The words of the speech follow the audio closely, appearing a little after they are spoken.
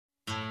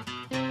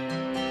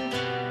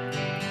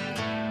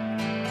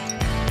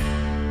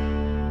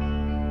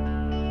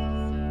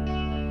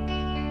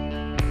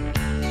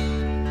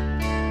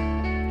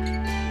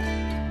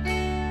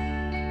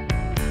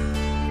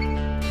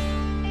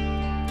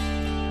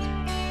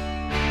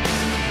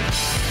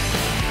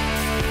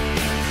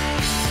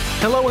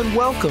Hello and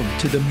welcome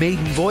to the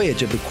maiden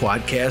voyage of the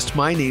QuadCast.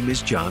 My name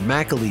is John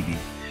McAleavey.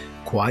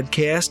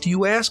 QuadCast,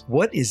 you ask?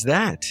 What is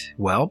that?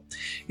 Well,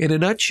 in a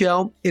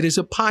nutshell, it is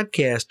a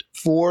podcast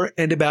for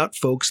and about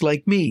folks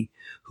like me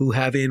who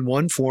have in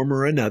one form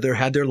or another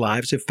had their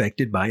lives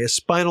affected by a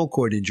spinal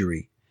cord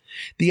injury.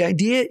 The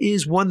idea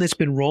is one that's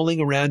been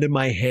rolling around in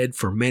my head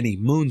for many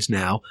moons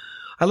now.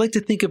 I like to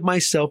think of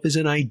myself as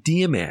an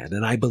idea man,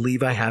 and I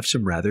believe I have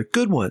some rather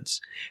good ones.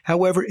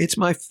 However, it's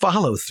my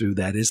follow-through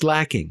that is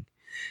lacking.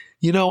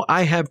 You know,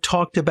 I have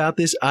talked about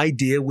this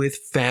idea with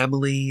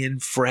family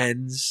and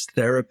friends,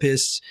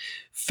 therapists,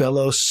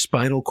 fellow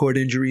spinal cord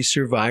injury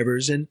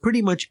survivors, and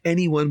pretty much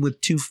anyone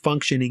with two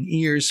functioning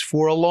ears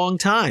for a long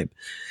time.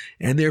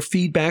 And their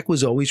feedback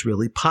was always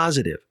really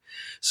positive.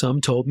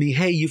 Some told me,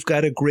 hey, you've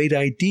got a great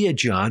idea,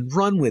 John,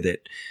 run with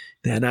it.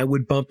 Then I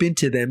would bump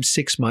into them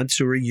 6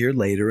 months or a year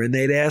later, and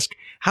they'd ask,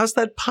 how's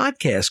that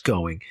podcast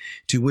going?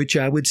 To which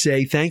I would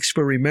say, thanks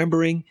for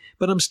remembering,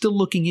 but I'm still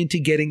looking into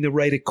getting the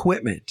right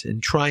equipment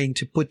and trying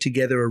to put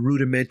together a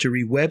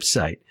rudimentary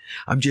website.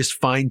 I'm just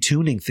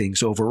fine-tuning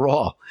things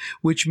overall,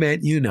 which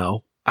meant,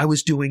 I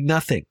was doing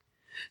nothing.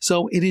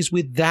 So it is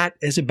with that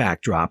as a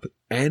backdrop,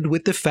 and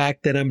with the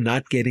fact that I'm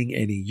not getting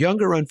any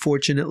younger,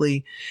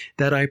 unfortunately,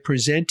 that I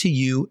present to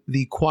you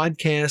the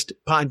QuadCast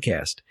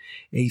podcast,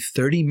 a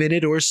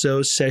 30-minute or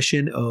so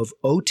session of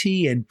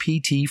OT and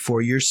PT for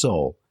your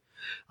soul.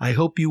 I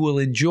hope you will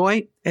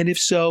enjoy, and if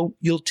so,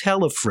 you'll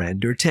tell a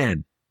friend or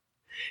 10.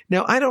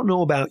 Now, I don't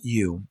know about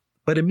you,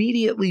 but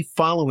immediately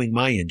following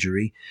my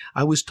injury,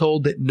 I was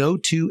told that no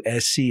two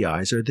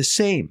SCIs are the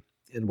same.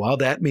 And while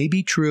that may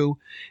be true,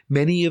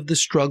 many of the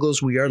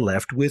struggles we are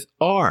left with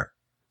are.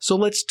 So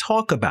let's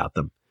talk about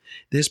them.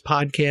 This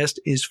podcast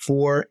is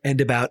for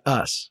and about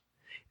us.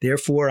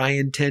 Therefore, I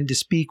intend to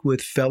speak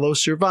with fellow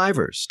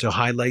survivors to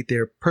highlight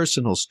their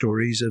personal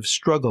stories of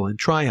struggle and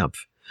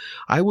triumph.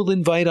 I will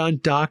invite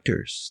on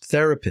doctors,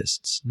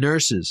 therapists,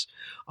 nurses,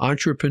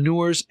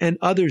 entrepreneurs, and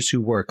others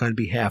who work on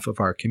behalf of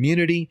our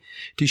community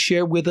to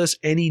share with us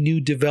any new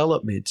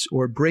developments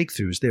or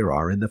breakthroughs there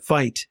are in the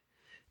fight.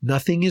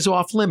 Nothing is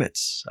off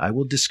limits. I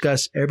will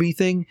discuss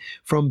everything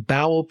from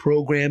bowel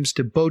programs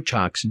to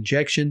Botox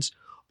injections,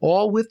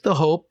 all with the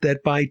hope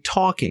that by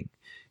talking,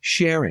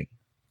 sharing,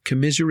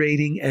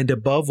 commiserating, and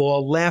above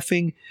all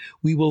laughing,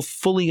 we will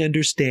fully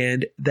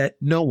understand that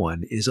no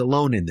one is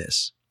alone in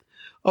this.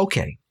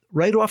 Okay,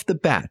 right off the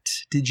bat,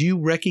 did you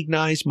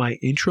recognize my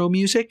intro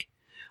music?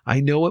 I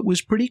know it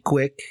was pretty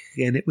quick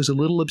and it was a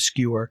little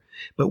obscure,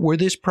 but were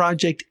this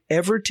project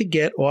ever to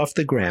get off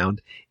the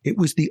ground, it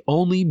was the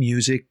only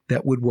music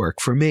that would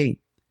work for me.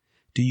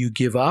 Do you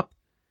give up?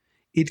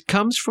 It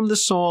comes from the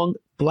song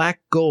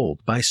Black Gold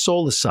by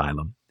Soul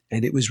Asylum,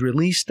 and it was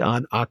released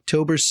on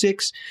October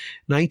 6,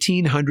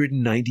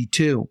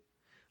 1992.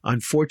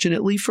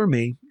 Unfortunately for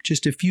me,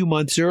 just a few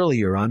months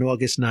earlier on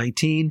August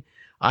 19,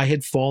 I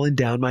had fallen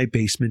down my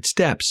basement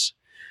steps.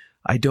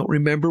 I don't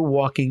remember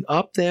walking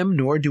up them,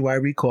 nor do I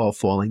recall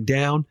falling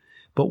down,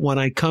 but when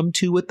I come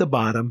to at the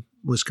bottom,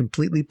 was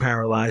completely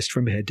paralyzed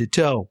from head to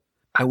toe.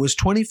 I was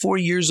 24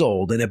 years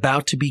old and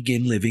about to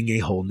begin living a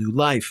whole new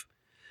life.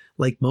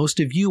 Like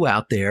most of you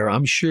out there,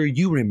 I'm sure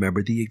you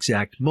remember the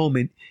exact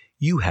moment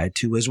you had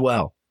to as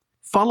well.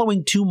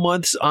 Following 2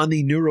 months on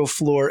the neuro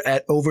floor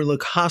at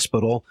Overlook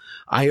Hospital,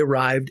 I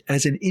arrived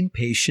as an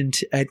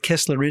inpatient at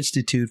Kessler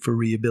Institute for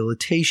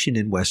Rehabilitation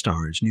in West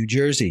Orange, New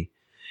Jersey.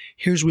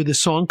 Here's where the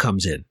song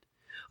comes in.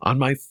 On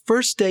my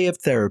first day of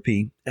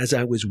therapy, as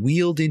I was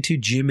wheeled into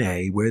Gym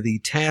A, where the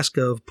task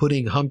of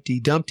putting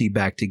Humpty Dumpty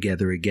back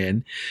together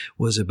again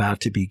was about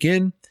to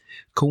begin,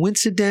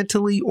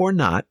 coincidentally or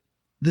not,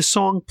 the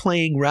song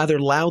playing rather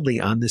loudly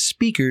on the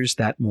speakers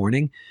that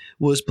morning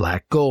was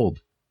Black Gold.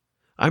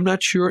 I'm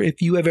not sure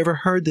if you have ever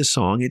heard the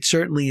song. It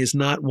certainly is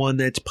not one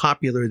that's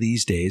popular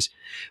these days,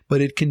 but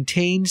it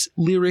contains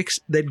lyrics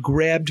that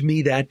grabbed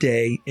me that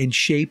day and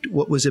shaped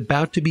what was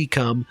about to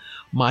become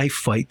my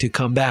fight to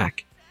come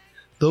back.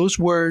 Those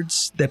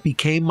words that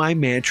became my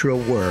mantra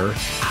were,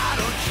 I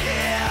don't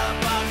care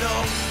about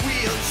no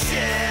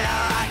wheelchair.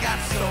 I got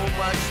so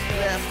much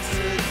left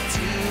to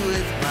do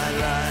with my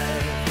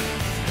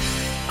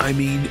life. I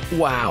mean,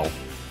 wow.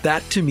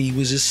 That to me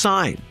was a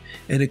sign.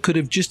 And it could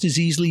have just as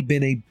easily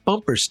been a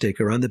bumper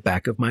sticker on the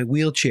back of my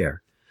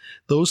wheelchair.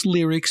 Those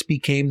lyrics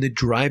became the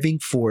driving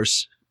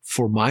force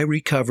for my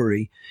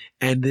recovery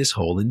and this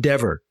whole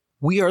endeavor.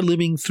 We are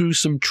living through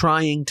some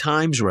trying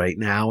times right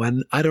now,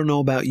 and I don't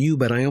know about you,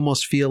 but I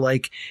almost feel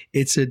like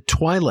it's a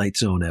Twilight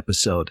Zone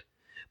episode.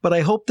 But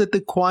I hope that the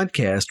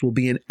QuadCast will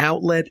be an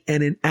outlet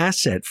and an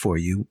asset for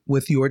you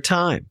with your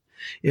time.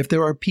 If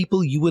there are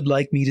people you would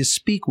like me to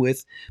speak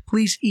with,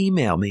 please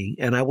email me,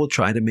 and I will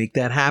try to make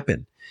that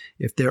happen.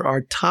 If there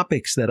are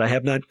topics that I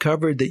have not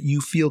covered that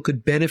you feel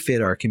could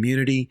benefit our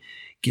community,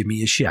 give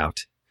me a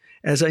shout.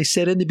 As I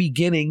said in the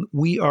beginning,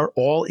 we are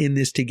all in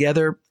this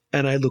together,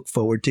 and I look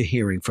forward to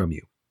hearing from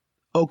you.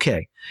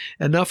 Okay,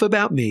 enough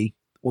about me.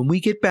 When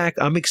we get back,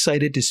 I'm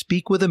excited to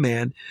speak with a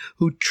man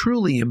who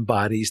truly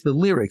embodies the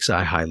lyrics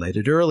I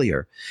highlighted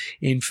earlier.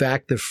 In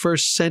fact, the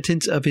first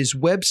sentence of his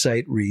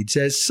website reads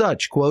as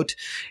such, quote,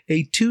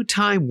 "A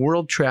two-time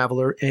world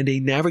traveler and a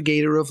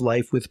navigator of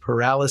life with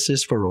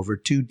paralysis for over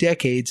 2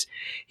 decades,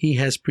 he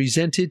has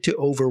presented to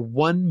over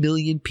 1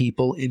 million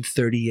people in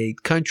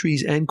 38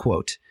 countries," end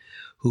quote.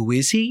 Who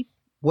is he?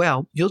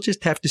 Well, you'll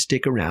just have to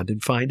stick around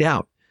and find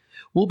out.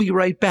 We'll be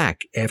right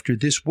back after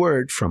this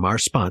word from our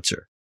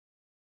sponsor.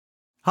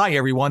 Hi,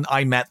 everyone.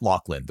 I'm Matt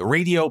Laughlin, the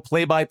radio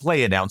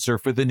play-by-play announcer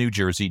for the New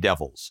Jersey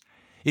Devils.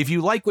 If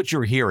you like what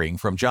you're hearing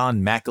from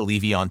John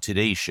McAleavey on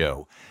today's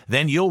show,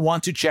 then you'll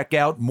want to check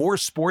out More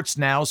Sports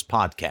Now's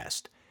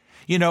podcast.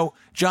 You know,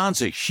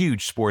 John's a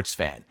huge sports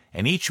fan,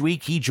 and each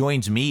week he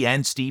joins me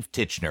and Steve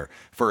Titchener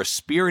for a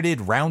spirited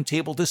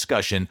roundtable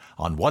discussion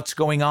on what's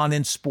going on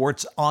in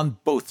sports on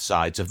both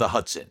sides of the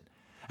Hudson.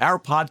 Our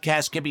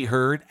podcast can be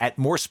heard at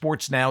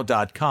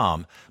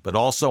moresportsnow.com, but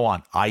also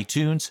on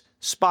iTunes,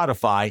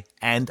 Spotify,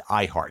 and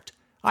iHeart.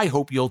 I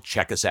hope you'll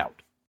check us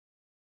out.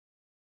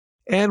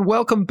 And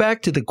welcome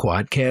back to the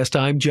QuadCast.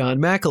 I'm John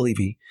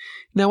McAleavey.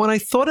 Now, when I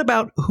thought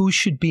about who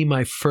should be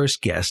my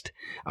first guest,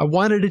 I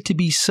wanted it to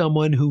be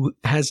someone who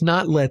has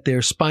not let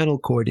their spinal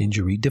cord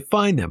injury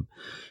define them,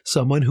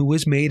 someone who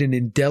has made an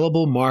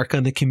indelible mark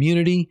on the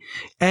community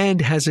and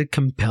has a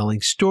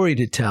compelling story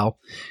to tell.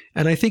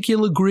 And I think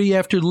you'll agree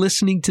after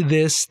listening to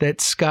this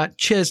that Scott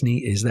Chesney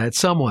is that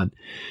someone.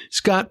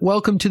 Scott,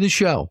 welcome to the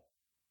show.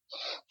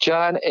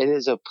 John, it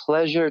is a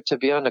pleasure to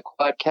be on the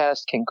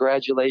QuadCast.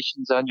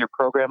 Congratulations on your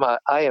program.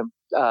 I am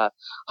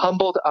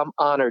humbled. I'm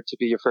honored to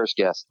be your first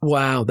guest.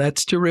 Wow,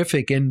 that's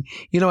terrific. And,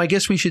 I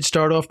guess we should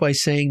start off by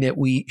saying that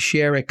we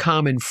share a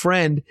common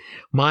friend.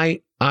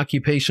 My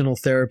occupational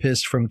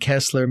therapist from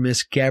Kessler,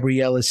 Miss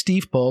Gabriella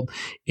Stiefbold,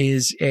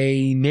 is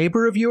a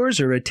neighbor of yours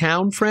or a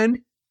town friend?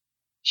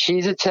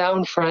 She's a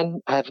town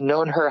friend. I've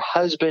known her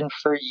husband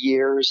for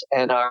years,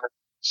 and our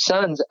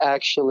sons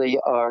actually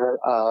are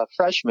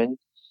freshmen,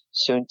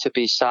 soon to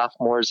be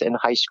sophomores in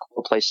high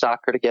school, play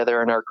soccer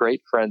together, and are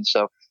great friends.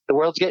 So the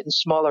world's getting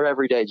smaller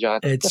every day, John.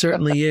 It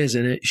certainly is.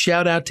 And a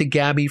shout out to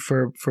Gabby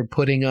for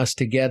putting us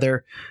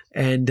together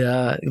and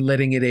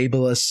letting it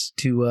enable us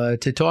to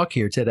talk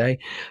here today.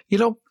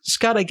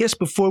 Scott, I guess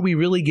before we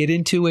really get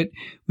into it,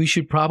 we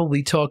should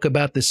probably talk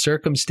about the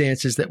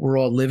circumstances that we're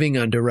all living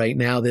under right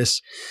now,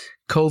 this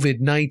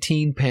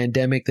COVID-19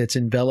 pandemic that's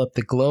enveloped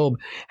the globe.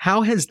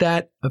 How has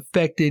that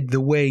affected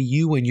the way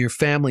you and your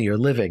family are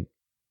living?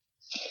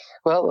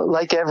 Well,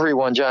 like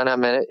everyone, John,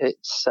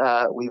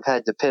 we've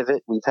had to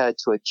pivot, we've had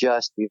to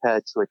adjust, we've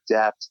had to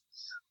adapt.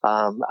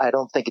 I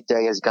don't think a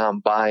day has gone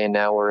by, and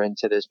now we're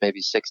into this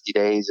maybe 60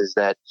 days, is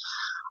that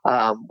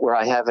where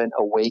I haven't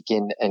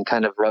awakened and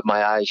kind of rubbed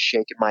my eyes,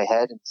 shaking my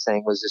head and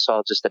saying, was this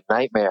all just a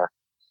nightmare?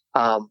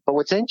 But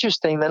what's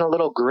interesting, then a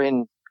little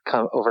grin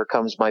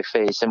overcomes my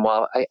face. And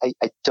while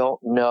I don't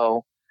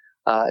know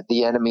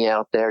the enemy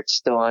out there, it's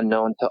still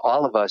unknown to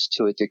all of us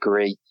to a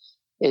degree,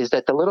 is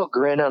that the little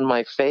grin on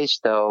my face,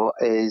 though,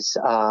 is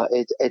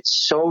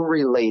it's so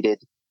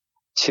related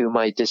to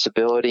my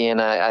disability.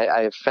 And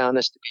I have found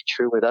this to be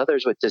true with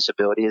others with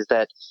disability, is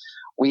that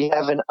we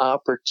have an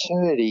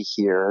opportunity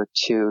here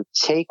to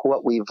take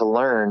what we've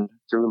learned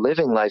through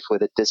living life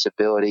with a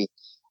disability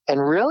and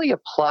really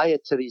apply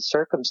it to these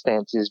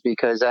circumstances,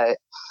 because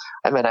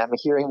I'm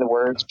hearing the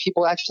words,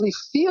 people actually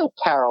feel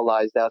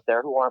paralyzed out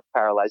there who aren't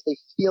paralyzed. They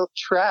feel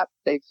trapped.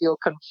 They feel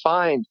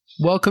confined.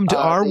 Welcome to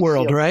our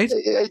world, right?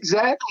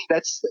 Exactly.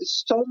 That's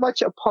so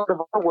much a part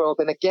of our world.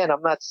 And again,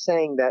 I'm not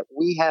saying that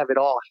we have it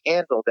all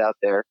handled out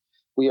there.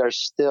 We are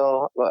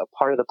still a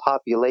part of the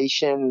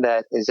population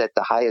that is at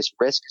the highest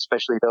risk,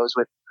 especially those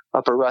with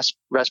upper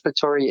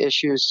respiratory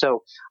issues.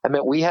 So,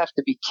 we have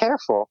to be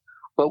careful.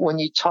 But when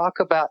you talk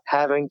about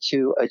having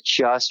to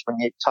adjust, when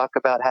you talk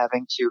about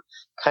having to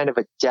kind of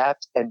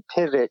adapt and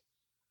pivot,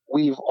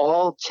 we've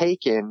all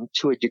taken,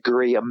 to a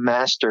degree, a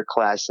master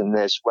class in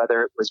this,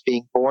 whether it was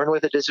being born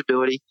with a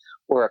disability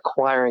or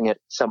acquiring it at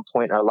some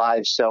point in our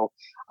lives. So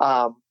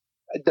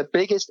the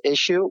biggest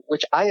issue,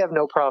 which I have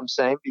no problem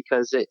saying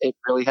because it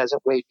really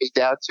hasn't weighed me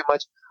down too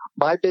much,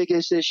 my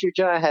biggest issue,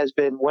 John, has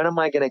been, when am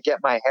I going to get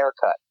my hair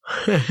cut?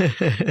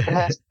 It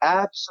has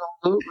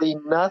absolutely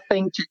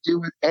nothing to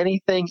do with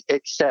anything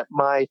except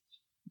my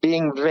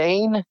being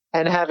vain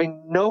and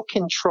having no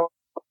control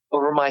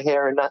over my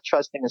hair and not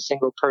trusting a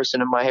single person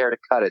in my hair to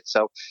cut it.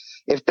 So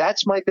if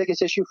that's my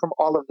biggest issue from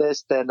all of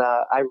this, then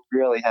I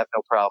really have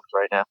no problems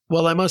right now.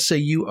 Well, I must say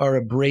you are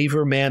a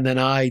braver man than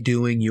I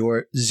doing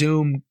your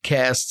Zoom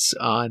casts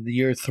on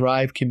your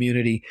Thrive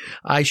community.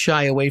 I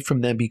shy away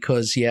from them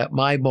because,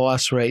 my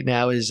boss right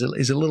now is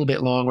a little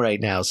bit long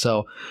right now.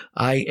 So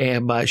I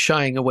am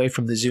shying away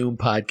from the Zoom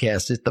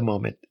podcast at the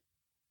moment.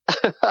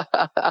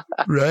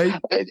 Right?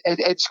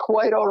 It's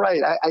quite all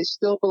right. I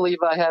still believe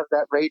I have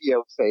that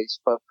radio face,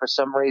 but for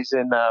some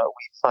reason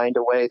we find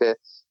a way to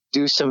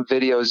do some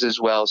videos as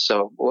well.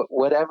 So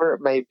whatever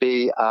it may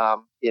be,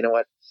 you know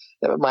what?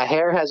 My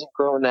hair hasn't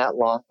grown that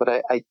long, but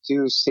I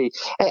do see.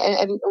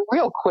 And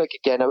real quick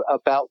again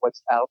about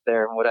what's out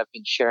there and what I've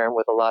been sharing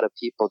with a lot of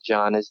people,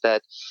 John, is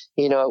that,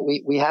 you know,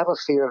 we have a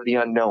fear of the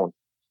unknown.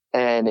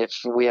 And if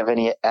we have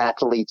any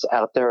athletes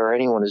out there or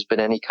anyone who's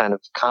been in any kind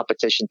of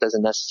competition,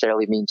 doesn't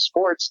necessarily mean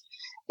sports,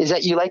 is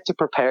that you like to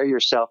prepare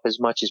yourself as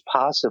much as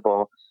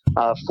possible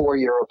for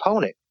your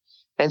opponent.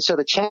 And so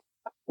the challenge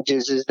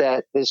is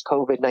that this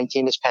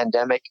COVID-19, this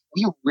pandemic,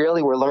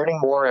 we're learning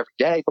more every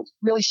day, but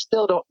we really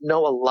still don't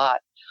know a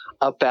lot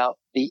about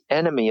the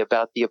enemy,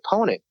 about the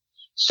opponent.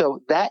 So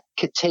that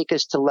could take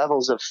us to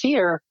levels of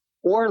fear,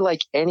 or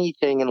like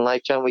anything in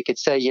life, John, we could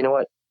say, you know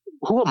what?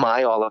 Who am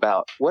I all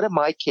about? What am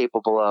I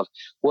capable of?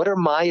 What are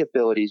my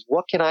abilities?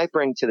 What can I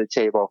bring to the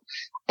table?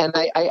 And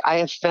I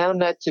have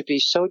found that to be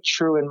so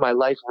true in my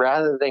life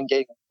rather than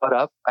getting caught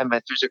up. I mean,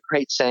 there's a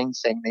great saying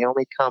the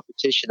only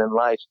competition in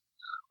life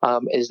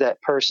is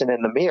that person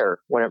in the mirror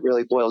when it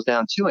really boils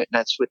down to it, and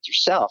that's with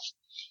yourself.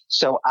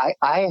 So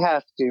I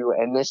have to,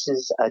 and this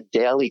is a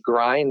daily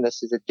grind,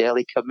 this is a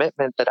daily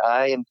commitment that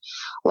I and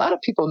a lot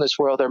of people in this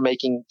world are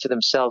making to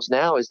themselves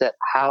now, is that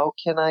how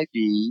can I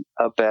be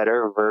a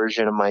better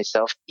version of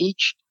myself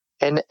each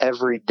and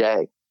every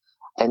day?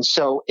 And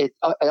so it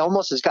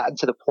almost has gotten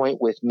to the point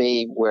with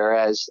me,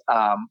 whereas,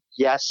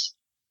 yes,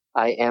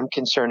 I am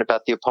concerned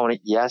about the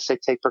opponent. Yes, I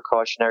take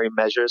precautionary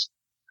measures,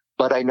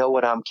 but I know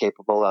what I'm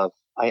capable of.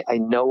 I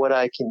know what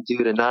I can do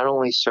to not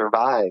only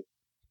survive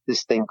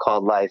this thing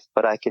called life,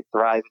 but I could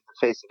thrive in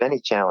the face of any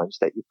challenge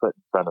that you put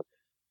in front of me.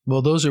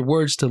 Well, those are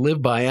words to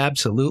live by.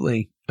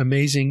 Absolutely.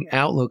 Amazing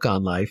outlook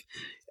on life.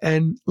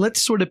 And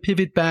let's sort of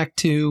pivot back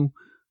to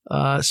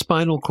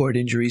spinal cord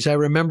injuries. I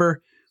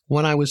remember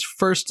when I was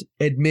first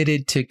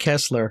admitted to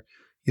Kessler,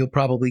 you'll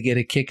probably get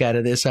a kick out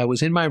of this. I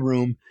was in my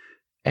room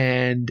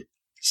and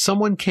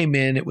someone came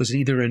in. It was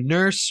either a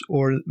nurse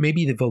or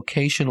maybe the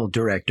vocational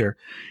director.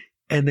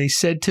 And they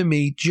said to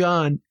me,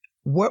 John,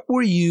 what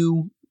were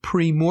you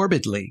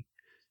pre-morbidly?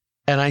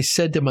 And I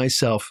said to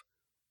myself,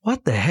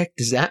 what the heck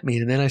does that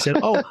mean? And then I said,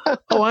 oh,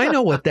 I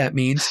know what that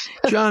means.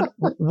 John,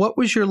 what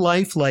was your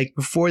life like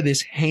before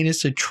this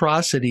heinous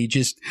atrocity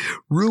just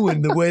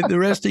ruined the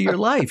rest of your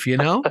life, you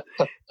know?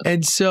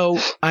 And so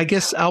I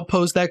guess I'll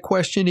pose that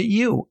question at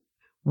you.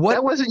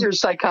 That wasn't your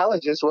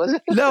psychologist, was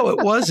it? No,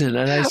 it wasn't.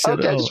 And I said,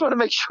 okay, I just want to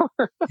make sure.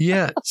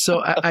 Yeah.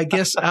 So I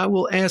guess I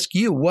will ask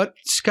you,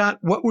 Scott,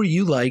 what were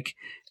you like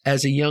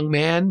as a young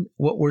man?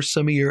 What were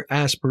some of your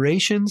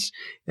aspirations,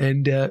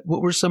 and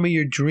what were some of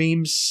your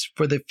dreams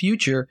for the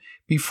future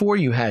before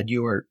you had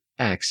your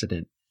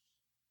accident?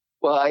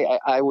 Well,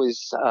 I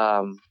was,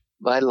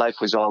 my life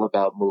was all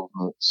about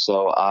movement.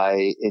 So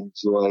I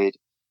enjoyed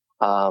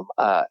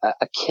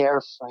a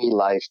carefree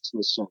life to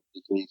a certain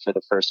degree for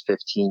the first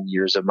 15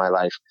 years of my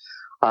life.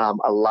 A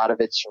lot of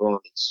it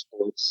surrounded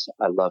sports.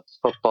 I loved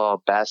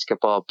football,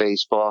 basketball,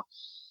 baseball,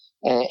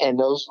 and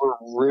those were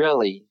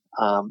really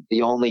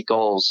the only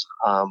goals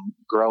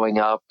growing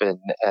up and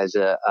as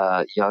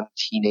a young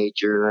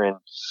teenager and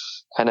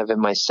kind of in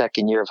my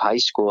second year of high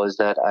school, is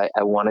that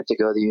I wanted to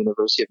go to the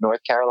University of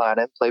North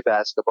Carolina and play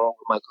basketball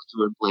where Michael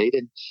Jordan played.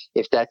 And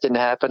if that didn't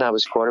happen, I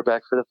was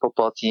quarterback for the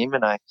football team.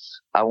 And I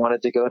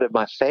wanted to go to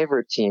my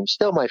favorite team,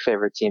 still my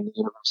favorite team, the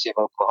University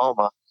of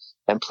Oklahoma,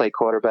 and play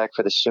quarterback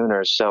for the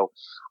Sooners. So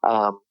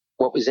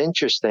what was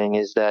interesting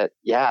is that,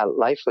 yeah,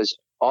 life was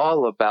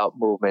all about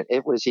movement.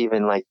 It was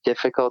even like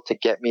difficult to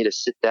get me to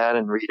sit down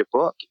and read a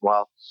book.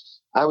 While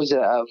I was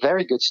a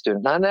very good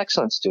student, not an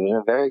excellent student,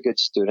 a very good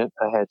student,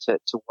 I had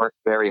to work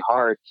very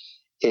hard.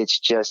 It's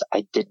just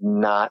I did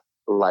not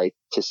like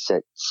to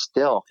sit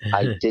still.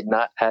 I did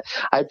not have,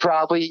 I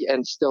probably,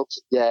 and still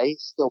today,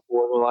 still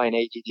borderline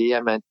ADD.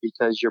 I meant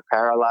because you're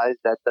paralyzed,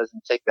 that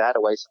doesn't take that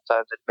away.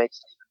 Sometimes it makes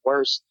it even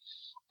worse.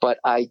 But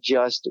I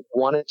just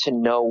wanted to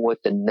know what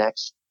the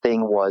next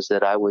thing was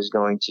that I was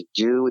going to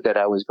do, that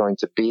I was going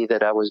to be,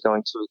 that I was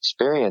going to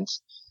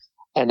experience.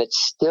 And it's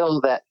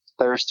still that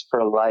thirst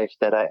for life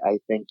that I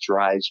think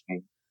drives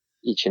me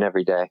each and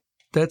every day.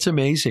 That's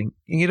amazing.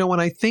 You know, when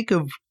I think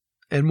of,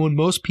 and when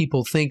most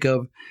people think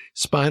of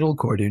spinal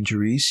cord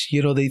injuries,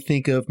 you know, they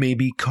think of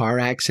maybe car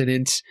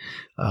accidents.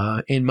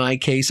 In my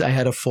case, I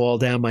had a fall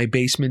down my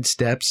basement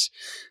steps,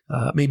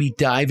 maybe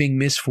diving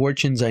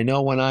misfortunes. I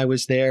know when I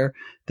was there,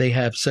 they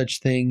have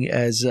such thing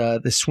as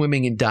the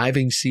swimming and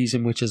diving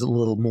season, which is a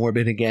little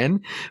morbid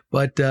again.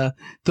 But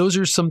those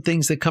are some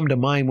things that come to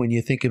mind when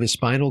you think of a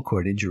spinal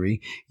cord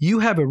injury. You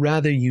have a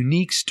rather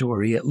unique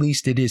story, at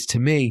least it is to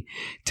me.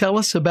 Tell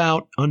us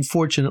about,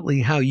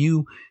 unfortunately, how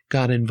you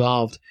got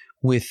involved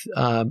with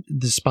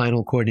the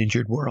spinal cord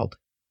injured world.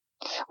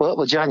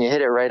 Well, John, you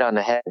hit it right on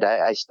the head.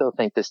 I still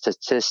think the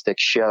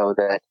statistics show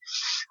that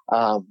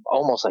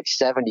almost like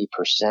 70%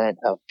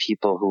 of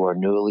people who are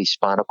newly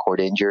spinal cord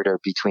injured are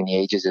between the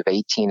ages of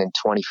 18 and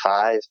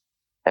 25.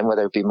 And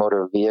whether it be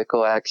motor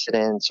vehicle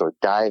accidents or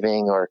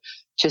diving or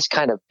just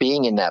kind of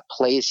being in that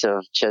place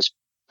of just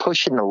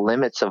pushing the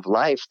limits of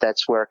life,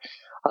 that's where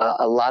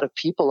a lot of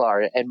people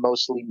are, and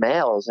mostly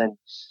males. And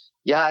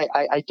Yeah,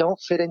 I don't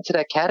fit into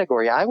that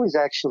category. I was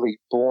actually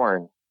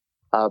born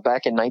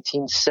back in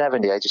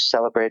 1970. I just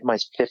celebrated my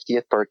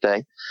 50th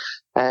birthday.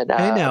 And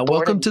Hey now, born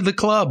welcome in, to the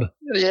club.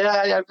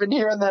 yeah, I've been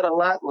hearing that a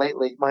lot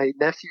lately. My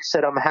nephew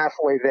said I'm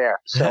halfway there.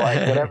 So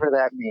whatever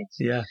that means.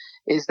 Yeah.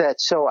 Is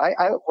that so?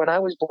 When I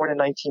was born in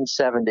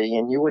 1970,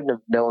 and you wouldn't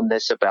have known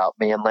this about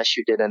me unless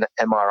you did an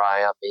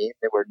MRI on me.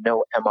 There were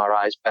no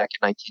MRIs back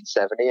in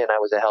 1970, and I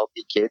was a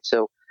healthy kid.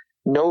 So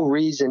no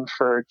reason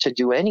to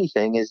do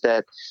anything. Is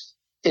that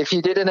if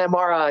you did an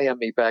MRI on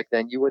me back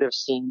then, you would have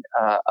seen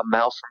a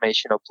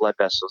malformation of blood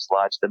vessels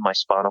lodged in my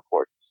spinal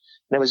cord.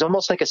 And it was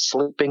almost like a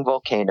sleeping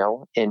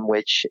volcano in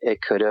which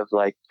it could have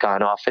like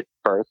gone off at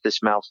birth.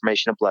 This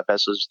malformation of blood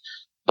vessels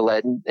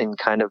bled and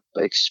kind of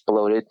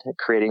exploded,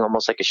 creating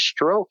almost like a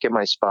stroke in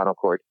my spinal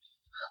cord.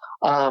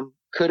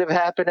 Could have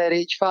happened at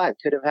age 5,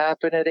 could have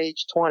happened at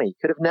age 20,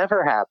 could have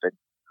never happened.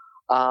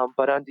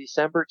 But on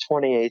December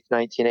 28th,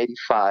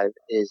 1985,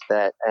 is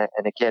that,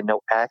 and again,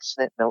 no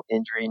accident, no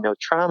injury, no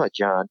trauma,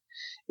 John,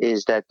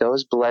 is that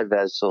those blood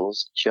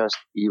vessels just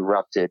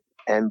erupted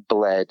and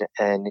bled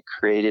and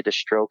created a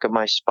stroke of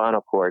my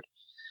spinal cord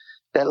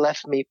that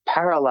left me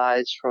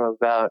paralyzed from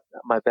about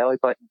my belly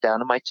button down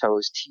to my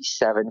toes,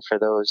 T7 for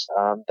those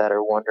that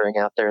are wondering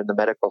out there in the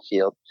medical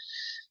field.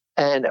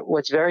 And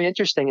what's very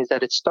interesting is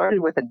that it started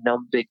with a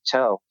numb big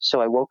toe.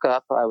 So I woke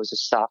up, I was a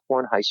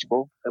sophomore in high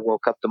school. I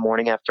woke up the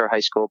morning after a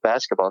high school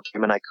basketball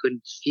game and I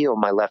couldn't feel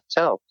my left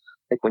toe.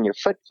 Like when your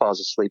foot falls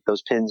asleep,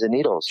 those pins and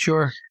needles.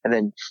 Sure. And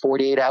then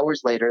 48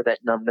 hours later, that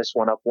numbness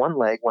went up one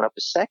leg, went up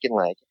a second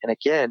leg. And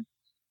again,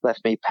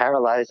 left me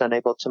paralyzed,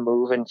 unable to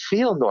move and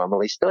feel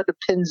normally. Still had the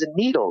pins and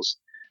needles,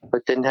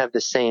 but didn't have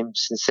the same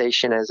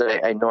sensation as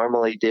I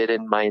normally did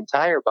in my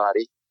entire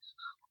body.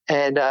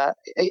 And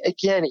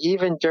again,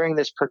 even during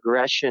this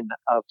progression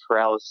of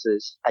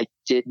paralysis, I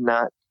did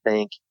not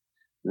think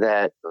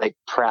that like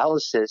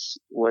paralysis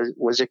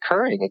was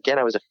occurring. Again,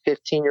 I was a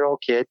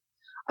 15-year-old kid.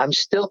 I'm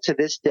still to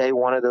this day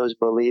one of those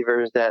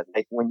believers that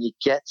like when you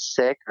get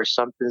sick or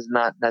something's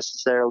not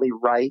necessarily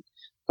right,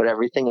 but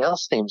everything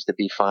else seems to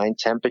be fine,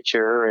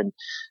 temperature and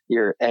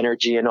your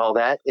energy and all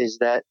that, is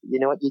that, you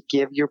know what, you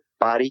give your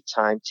body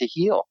time to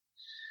heal.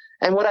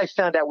 And what I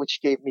found out, which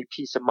gave me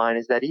peace of mind,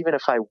 is that even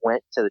if I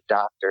went to the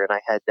doctor and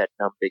I had that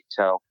numb big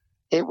toe,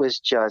 it was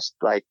just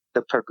like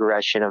the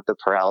progression of the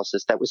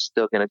paralysis that was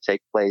still going to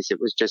take place. It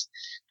was just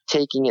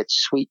taking its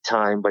sweet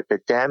time, but the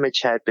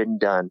damage had been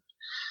done.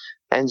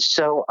 And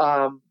so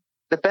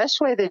the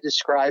best way they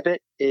describe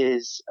it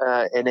is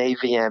an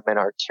AVM, an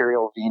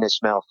arterial venous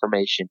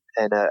malformation,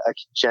 and a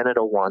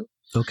congenital one.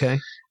 Okay.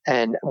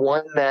 And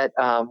one that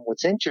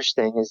what's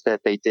interesting is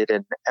that they did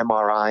an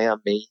MRI on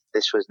me.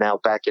 This was now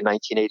back in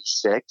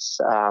 1986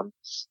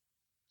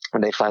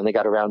 when they finally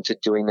got around to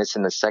doing this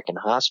in the second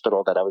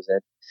hospital that I was in.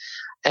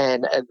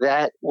 And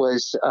that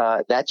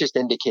just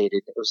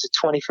indicated, it was the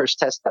 21st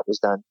test that was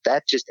done.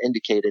 That just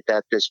indicated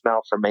that this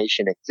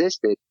malformation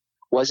existed.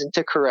 Wasn't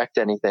to correct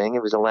anything.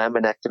 It was a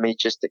laminectomy,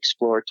 just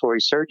exploratory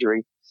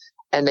surgery.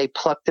 And they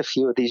plucked a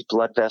few of these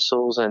blood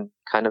vessels and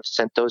kind of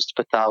sent those to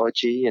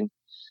pathology and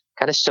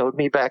kind of sewed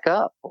me back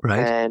up. Right.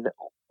 And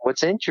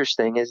what's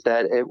interesting is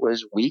that it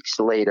was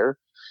weeks later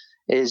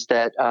is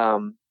that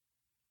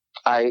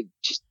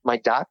my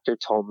doctor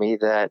told me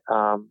that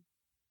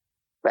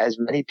as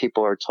many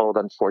people are told,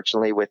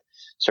 unfortunately, with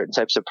certain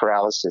types of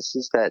paralysis,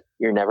 is that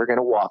you're never going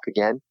to walk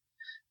again.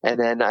 And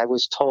then I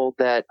was told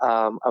that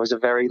I was a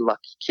very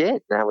lucky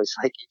kid. And I was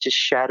like, you just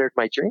shattered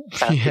my dreams.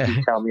 How could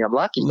you tell me I'm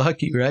lucky?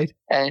 Lucky, right?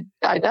 And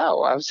I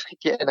know. I was like,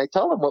 yeah. And I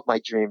told him what my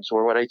dreams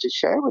were, what I just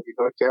shared with you,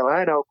 North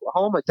Carolina,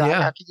 Oklahoma. Doc,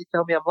 how could you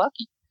tell me I'm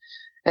lucky?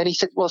 And he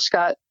said, well,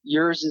 Scott,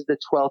 yours is the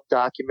 12th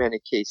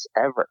documented case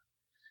ever.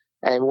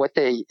 And what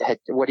he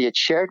had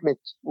shared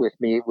with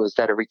me was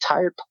that a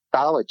retired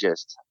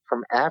pathologist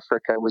from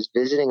Africa was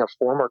visiting a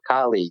former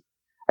colleague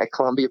at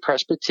Columbia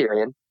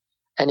Presbyterian.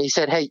 And he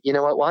said, hey, you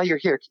know what? While you're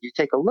here, can you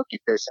take a look at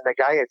this? And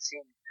the guy had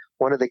seen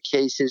one of the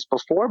cases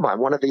before mine,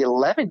 one of the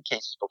 11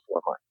 cases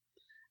before mine.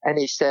 And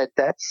he said,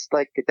 that's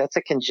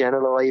a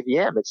congenital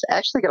AVM. It's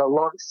actually got a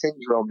long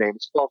syndrome name.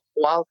 It's called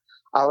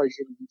Voyage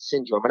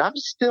syndrome. And I'm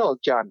still,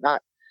 John,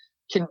 not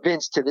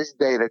convinced to this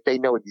day that they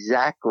know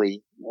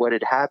exactly what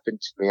had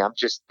happened to me. I'm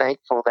just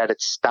thankful that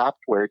it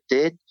stopped where it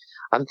did.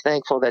 I'm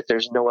thankful that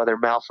there's no other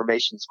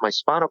malformations in my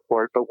spinal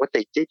cord. But what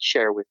they did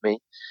share with me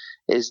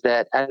is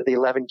that out of the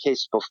 11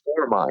 cases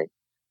before mine,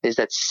 is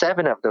that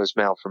 7 of those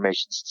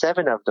malformations,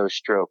 7 of those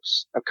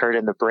strokes occurred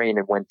in the brain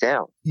and went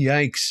down.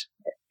 Yikes.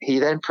 He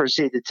then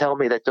proceeded to tell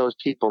me that those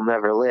people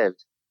never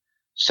lived.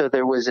 So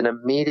there was an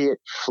immediate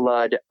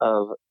flood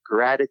of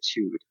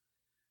gratitude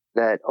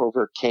that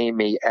overcame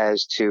me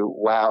as to,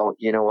 wow,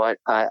 you know what?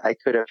 I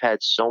could have had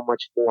so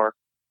much more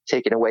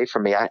taken away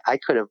from me. I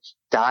could have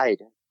died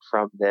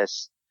from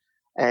this.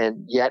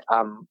 And yet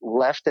I'm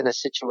left in a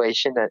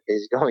situation that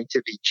is going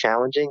to be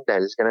challenging,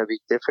 that is going to be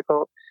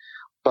difficult.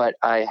 But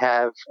I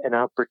have an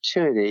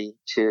opportunity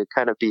to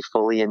kind of be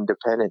fully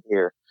independent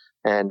here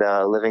and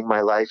living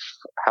my life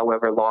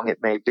however long it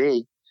may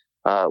be.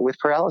 with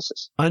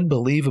paralysis.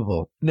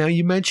 Unbelievable. Now,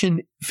 you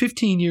mentioned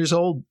 15 years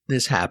old,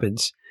 this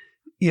happens.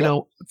 You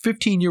know,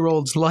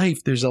 15-year-old's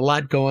life, there's a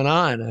lot going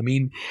on. I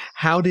mean,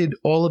 how did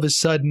all of a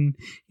sudden,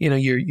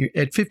 you're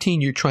at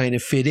 15, you're trying to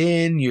fit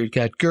in, you've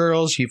got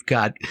girls, you've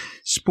got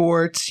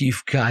sports,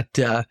 you've got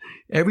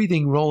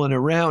everything rolling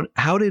around.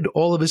 How did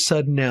all of a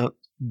sudden now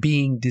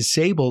being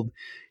disabled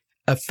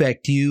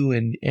affect you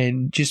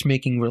and just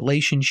making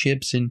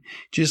relationships and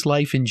just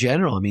life in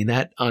general? I mean,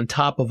 that on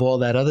top of all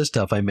that other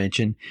stuff I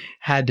mentioned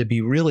had to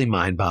be really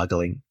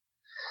mind-boggling.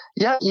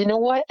 Yeah, you know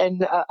what?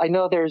 And I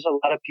know there's a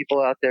lot of people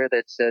out there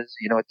that says,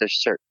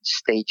 there's certain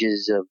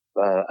stages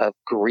of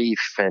grief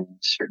and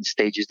certain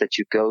stages that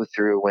you go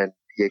through when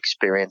you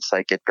experience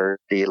like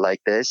adversity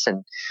like this.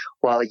 And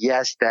while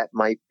yes, that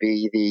might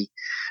be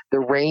the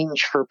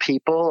range for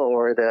people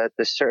or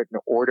the certain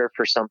order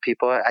for some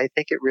people, I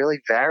think it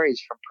really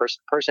varies from person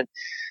to person.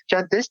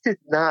 John, this did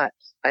not,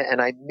 and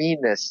I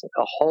mean this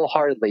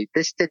wholeheartedly,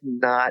 this did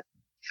not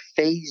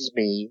faze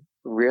me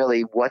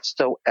really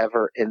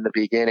whatsoever in the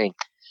beginning.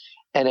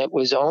 And it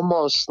was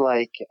almost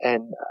like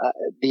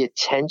the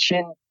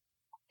attention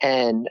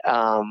and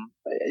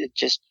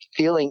just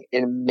feeling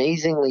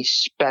amazingly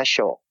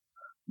special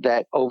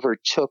that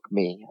overtook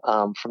me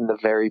from the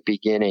very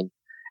beginning.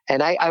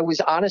 And I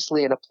was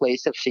honestly in a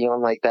place of feeling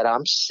like that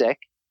I'm sick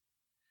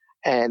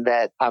and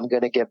that I'm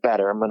going to get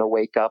better. I'm going to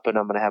wake up and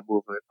I'm going to have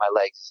movement in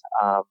my legs.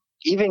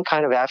 Even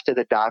kind of after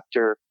the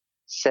doctor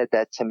said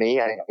that to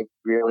me, I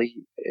really,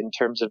 in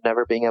terms of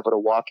never being able to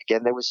walk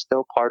again, there was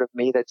still part of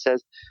me that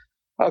says,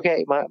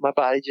 okay, my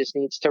body just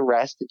needs to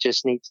rest. It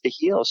just needs to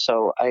heal.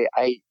 So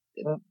I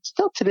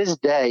still to this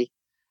day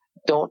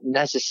don't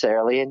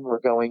necessarily, and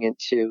we're going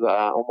into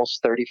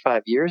almost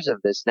 35 years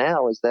of this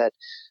now, is that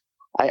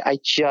I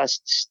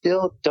just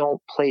still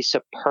don't place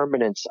a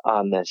permanence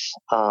on this.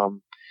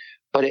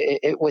 But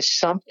it was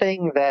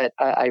something that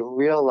I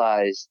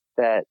realized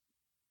that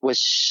was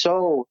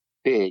so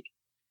big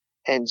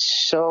and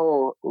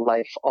so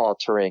life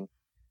altering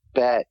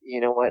that,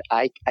 you know what,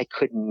 I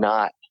could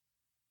not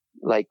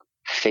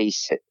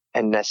face it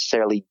and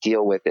necessarily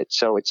deal with it.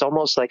 So it's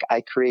almost like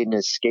I create an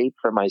escape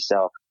for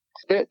myself.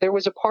 There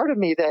was a part of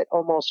me that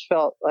almost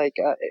felt like,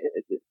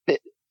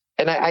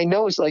 and I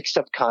know it's like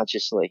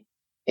subconsciously,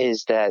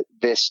 is that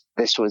this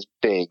was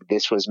big,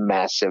 this was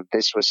massive,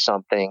 this was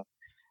something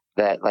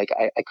that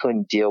I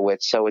couldn't deal with.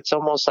 So it's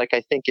almost like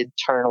I think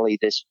internally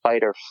this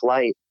fight or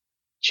flight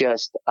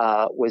just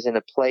was in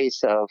a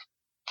place of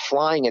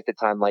flying at the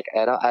time. Like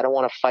I don't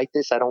want to fight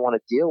this. I don't want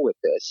to deal with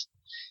this.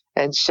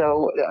 And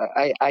so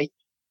I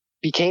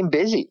became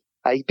busy.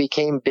 I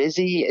became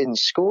busy in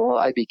school.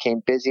 I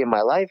became busy in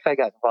my life. I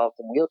got involved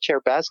in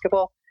wheelchair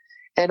basketball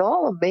and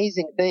all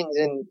amazing things.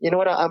 And you know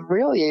what? I'm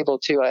really able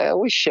to, I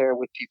always share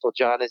with people,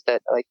 John, is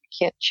that we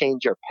can't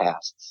change our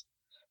pasts.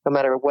 No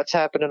matter what's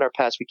happened in our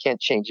past, we can't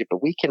change it,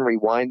 but we can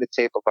rewind the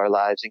tape of our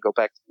lives and go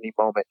back to any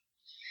moment.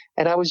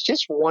 And I was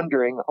just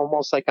wondering,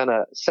 almost like on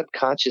a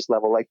subconscious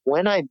level, like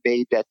when I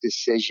made that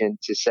decision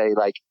to say,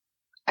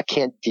 I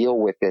can't deal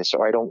with this,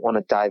 or I don't want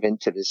to dive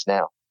into this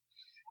now.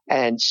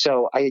 And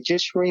so I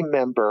just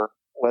remember,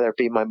 whether it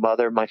be my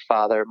mother, my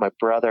father, my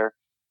brother,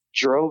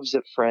 droves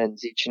of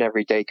friends each and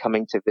every day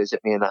coming to visit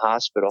me in the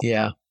hospital.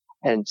 Yeah.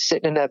 And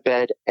sitting in that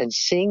bed and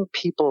seeing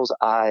people's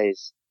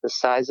eyes the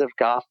size of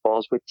golf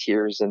balls with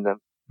tears in them.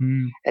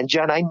 Mm. And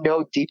John, I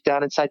know deep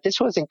down inside,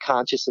 this wasn't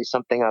consciously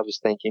something I was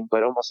thinking,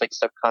 but almost like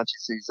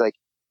subconsciously, it's like,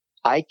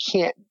 I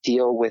can't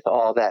deal with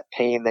all that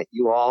pain that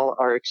you all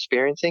are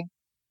experiencing.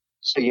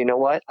 So you know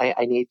what?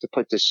 I need to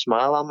put this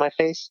smile on my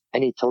face. I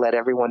need to let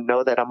everyone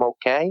know that I'm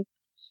okay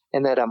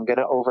and that I'm going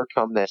to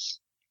overcome this.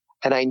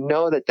 And I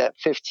know that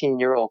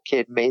 15-year-old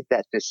kid made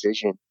that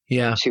decision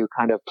to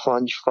kind of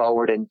plunge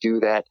forward and do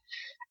that.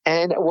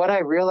 And what I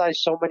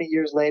realized so many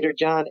years later,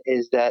 John,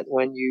 is that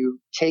when you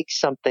take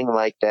something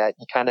like that,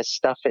 you kind of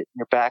stuff it in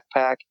your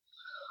backpack,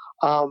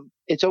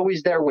 it's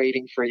always there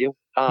waiting for you.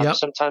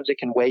 Sometimes it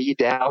can weigh you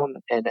down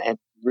and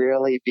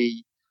really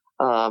be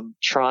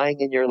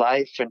trying in your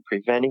life and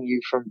preventing you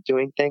from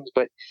doing things,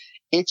 but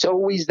it's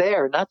always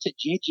there. Not to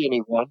judge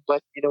anyone,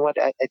 but you know what?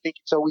 I think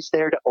it's always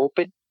there to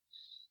open.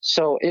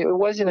 So it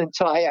wasn't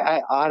until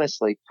I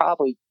honestly,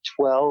 probably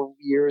 12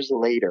 years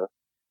later,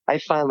 I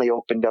finally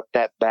opened up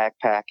that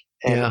backpack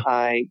and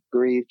I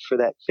grieved for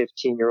that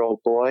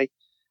 15-year-old boy.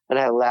 And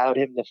I allowed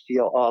him to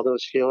feel all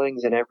those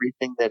feelings and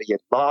everything that he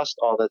had lost,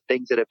 all the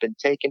things that had been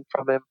taken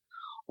from him,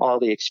 all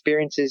the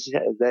experiences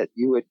that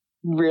you would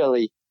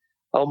really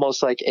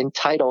almost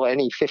entitle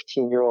any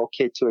 15-year-old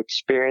kid to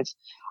experience.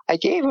 I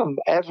gave him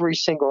every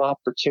single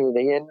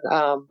opportunity, and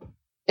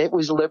it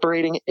was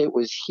liberating. It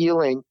was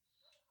healing.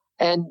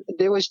 And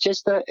there was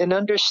just an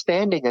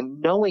understanding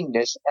and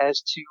knowingness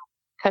as to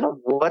kind of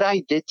what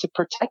I did to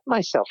protect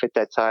myself at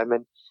that time.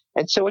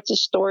 And so it's a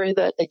story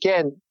that,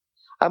 again,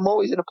 I'm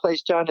always in a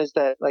place, John, is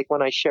that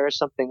when I share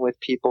something with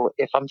people,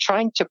 if I'm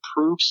trying to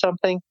prove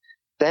something,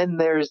 then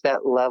there's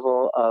that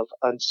level of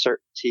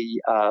uncertainty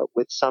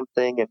with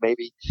something, and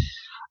maybe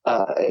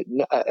a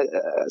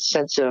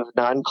sense of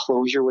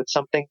non-closure with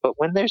something. But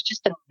when there's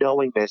just a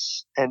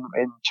knowingness, and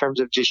in terms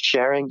of just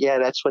sharing, yeah,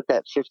 that's what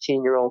that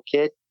 15-year-old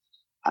kid,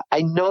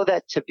 I know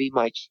that to be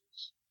my truth.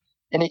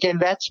 And again,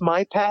 that's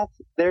my path.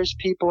 There's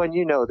people, and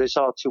you know this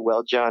all too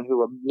well, John,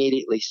 who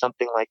immediately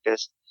something like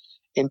this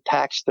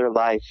impacts their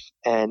life.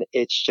 And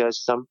it's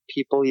just, some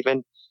people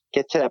even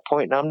get to that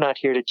point, and I'm not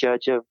here to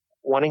judge, of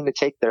wanting to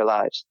take their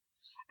lives.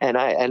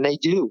 And they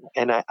do.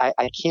 And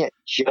I can't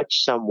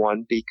judge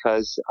someone,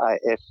 because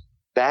if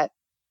that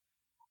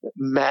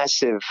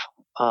massive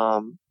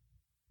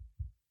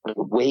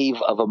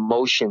wave of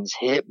emotions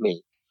hit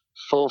me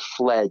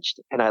full-fledged,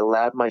 and I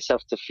allowed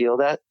myself to feel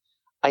that,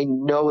 I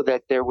know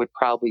that there would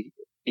probably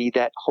be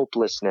that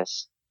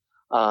hopelessness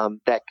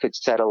that could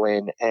settle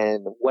in.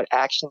 And what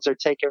actions are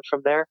taken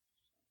from there,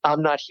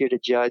 I'm not here to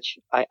judge.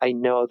 I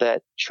know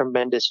that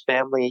tremendous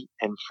family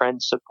and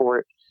friend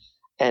support.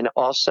 And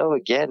also,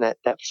 again,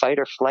 that fight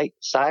or flight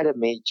side of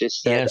me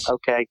just said, Yes.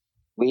 okay,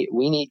 we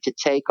need to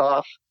take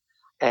off,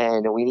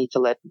 and we need to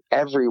let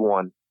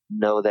everyone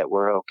know that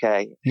we're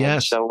okay. Yes.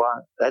 And so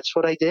that's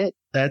what I did.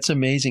 That's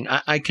amazing.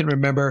 I can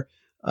remember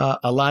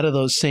a lot of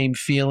those same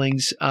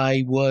feelings.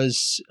 I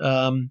was,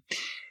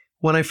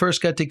 when I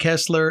first got to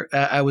Kessler,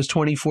 I was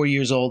 24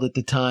 years old at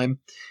the time,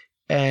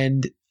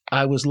 and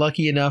I was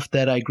lucky enough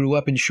that I grew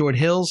up in Short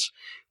Hills,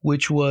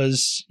 which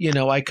was,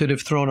 I could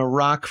have thrown a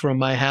rock from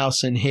my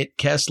house and hit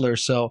Kessler.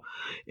 So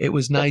it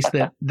was nice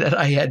that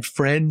I had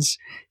friends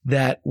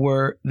that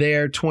were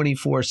there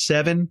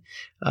 24/7.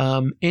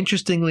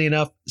 Interestingly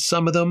enough,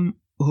 some of them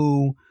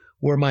who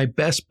were my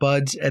best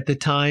buds at the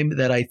time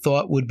that I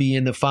thought would be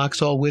in the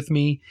foxhole with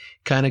me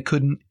kind of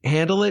couldn't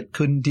handle it,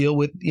 couldn't deal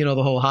with,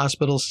 the whole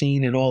hospital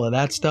scene and all of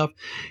that stuff.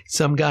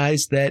 Some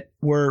guys that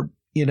were,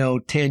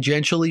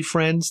 tangentially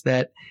friends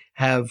that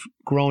have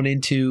grown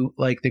into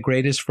like the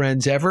greatest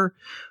friends ever.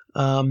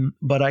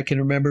 But I can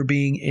remember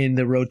being in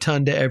the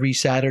rotunda every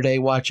Saturday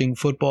watching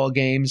football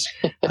games.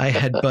 I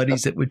had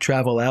buddies that would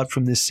travel out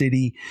from the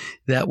city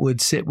that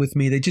would sit with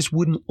me. They just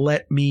wouldn't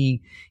let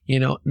me,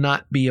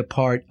 not be a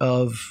part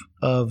of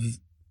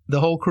the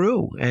whole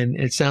crew. And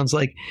it sounds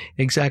like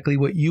exactly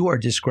what you are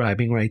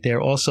describing right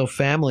there. Also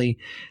family.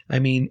 I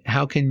mean,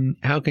 how can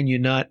you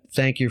not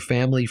thank your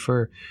family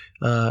for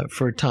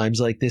times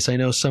like this? I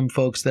know some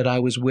folks that I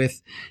was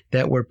with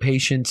that were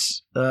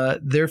patients,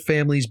 their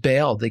families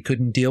bailed. They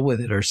couldn't deal with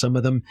it, or some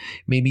of them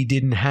maybe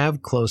didn't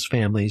have close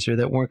families, or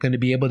that weren't going to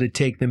be able to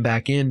take them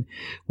back in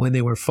when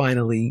they were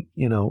finally,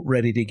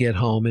 ready to get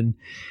home. And,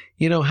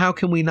 how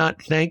can we not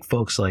thank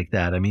folks like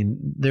that? I mean,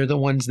 they're the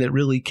ones that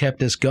really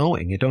kept us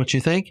going, don't you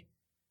think?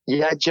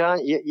 Yeah, John,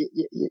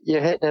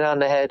 you're hitting it on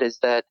the head, is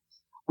that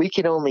we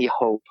can only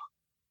hope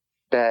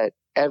that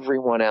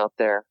everyone out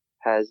there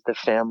has the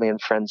family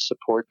and friends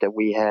support that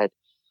we had.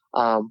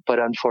 But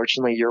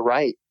unfortunately, you're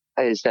right,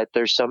 is that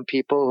there's some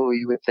people who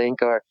you would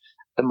think are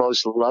the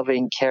most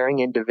loving, caring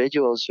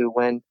individuals who,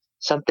 when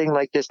something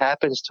like this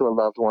happens to a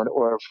loved one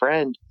or a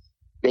friend,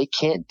 they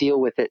can't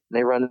deal with it.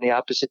 They run in the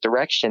opposite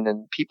direction,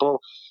 and people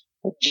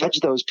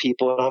judge those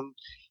people. And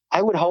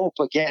I would hope,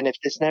 again, if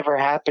this never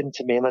happened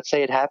to me, and let's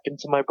say it happened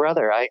to my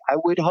brother, I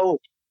would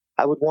hope,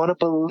 I would want to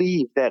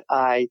believe that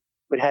I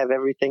would have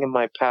everything in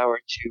my power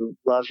to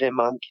love him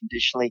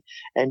unconditionally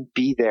and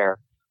be there.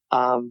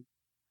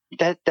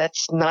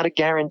 That's not a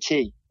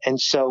guarantee.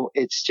 And so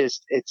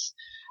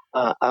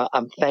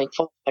I'm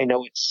thankful. I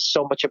know it's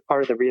so much a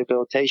part of the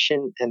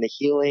rehabilitation and the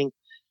healing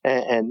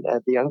and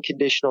the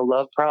unconditional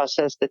love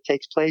process that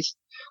takes place.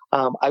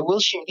 I will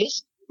share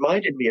this,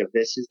 reminded me of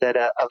this, is that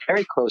a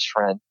very close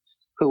friend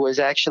who was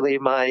actually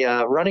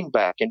my running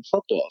back in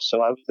football.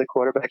 So I was the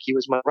quarterback. He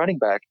was my running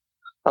back.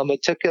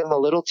 It took him a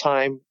little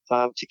time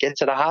to get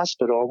to the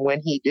hospital. And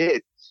when he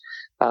did,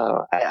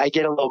 I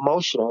get a little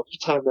emotional every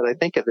time that I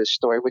think of this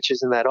story, which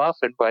isn't that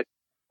often. But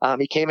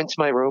he came into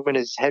my room and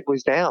his head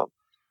was down.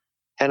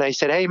 And I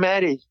said, "Hey,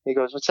 Matty." He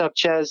goes, "What's up,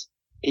 Ches?"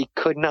 He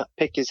could not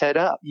pick his head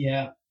up.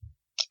 Yeah.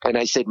 And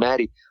I said,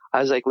 "Matty,"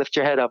 I was like, "lift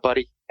your head up,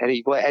 buddy." And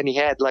he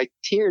had like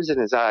tears in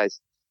his eyes.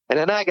 And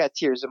then I got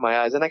tears in my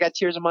eyes, and I got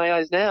tears in my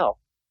eyes now.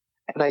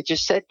 And I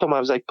just said to him, I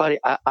was like, "Buddy,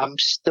 I'm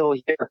still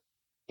here."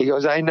 He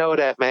goes, "I know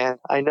that, man.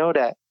 I know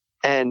that."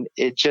 And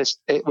it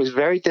was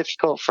very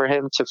difficult for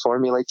him to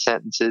formulate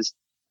sentences.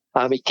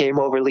 He came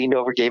over, leaned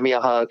over, gave me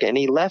a hug, and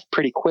he left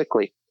pretty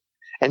quickly.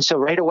 And so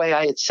right away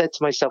I had said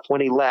to myself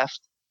when he left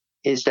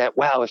is that,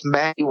 wow, if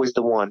Matty was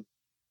the one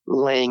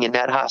laying in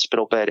that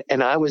hospital bed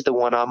and I was the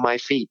one on my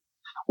feet,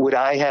 would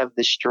I have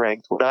the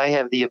strength? Would I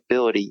have the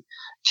ability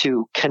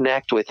to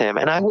connect with him?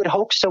 And I would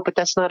hope so, but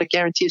that's not a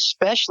guarantee,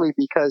 especially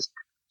because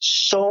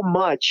so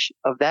much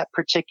of that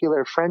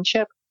particular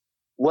friendship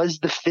was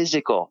the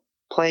physical,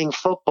 playing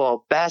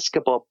football,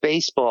 basketball,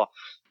 baseball,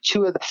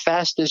 two of the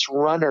fastest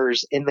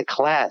runners in the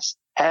class.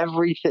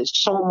 Everything,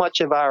 so much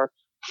of our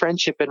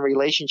friendship and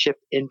relationship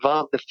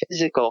involved the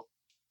physical,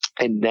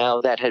 and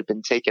now that had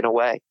been taken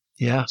away.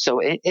 Yeah. So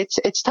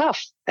it's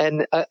tough.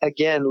 And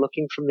again,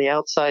 looking from the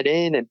outside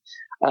in, and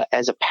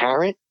as a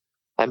parent.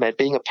 I'm at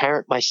being a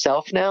parent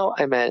myself now.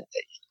 I'm at,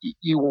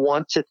 you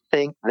want to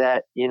think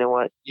that, you know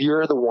what,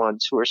 you're the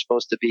ones who are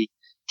supposed to be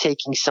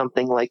taking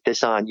something like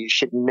this on. You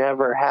should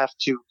never have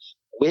to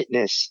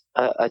witness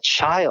a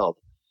child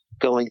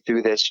going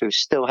through this who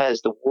still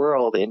has the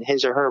world in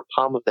his or her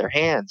palm of their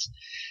hands.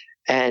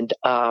 And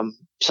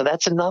so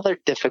that's another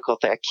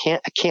difficult thing. I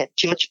can't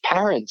judge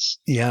parents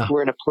who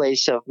are in a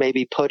place of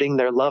maybe putting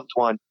their loved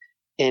one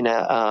in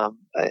a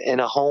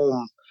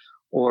home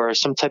or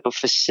some type of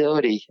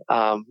facility,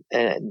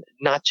 and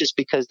not just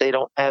because they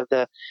don't have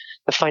the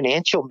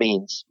financial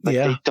means, but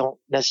they don't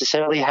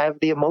necessarily have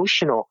the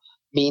emotional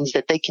means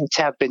that they can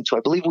tap into.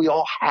 I believe we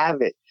all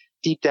have it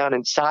deep down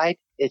inside.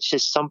 It's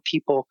just some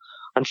people,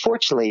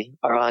 unfortunately,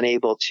 are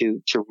unable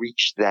to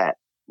reach that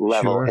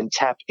level and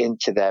tap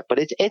into that. But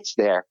it's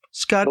there.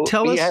 Scott,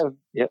 tell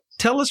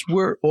us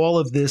where all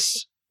of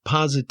this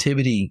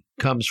positivity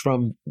comes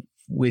from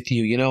with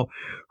you. You know,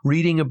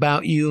 reading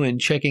about you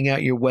and checking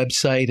out your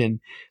website and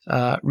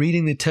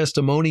reading the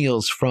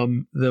testimonials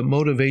from the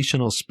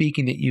motivational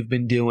speaking that you've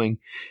been doing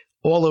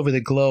all over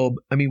the globe.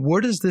 I mean,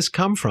 where does this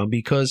come from?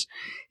 Because,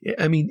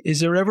 I mean, is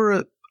there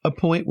ever a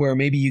point where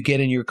maybe you get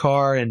in your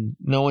car and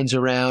no one's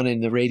around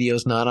and the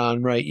radio's not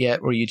on right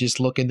yet, where you just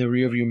look in the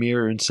rearview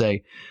mirror and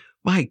say,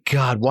 my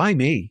God, why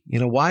me? You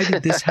know, why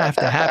did this have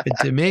to happen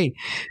to me?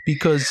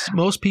 Because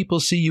most people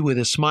see you with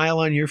a smile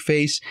on your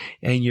face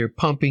and you're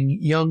pumping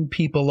young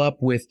people up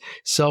with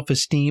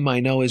self-esteem. I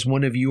know is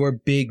one of your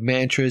big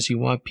mantras. You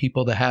want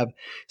people to have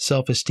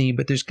self-esteem,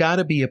 but there's got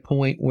to be a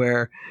point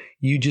where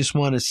you just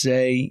want to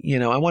say, you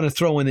know, I want to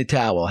throw in the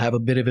towel, have a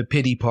bit of a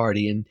pity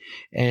party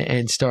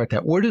and start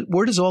that.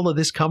 Where does all of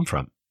this come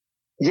from?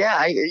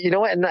 Yeah, you know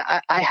what? And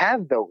I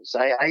have those.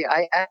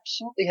 I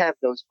absolutely have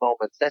those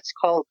moments. That's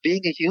called being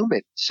a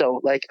human.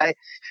 So like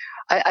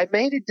I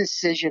made a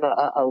decision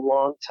a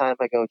long time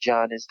ago,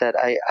 John, is that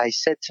I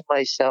said to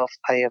myself,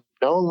 I am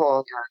no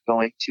longer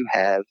going to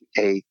have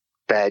a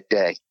bad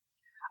day.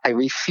 I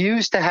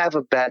refuse to have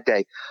a bad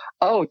day.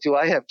 Oh, do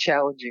I have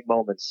challenging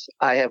moments?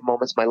 I have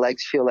moments my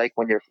legs feel like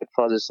when your foot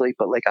falls asleep,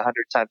 but like 100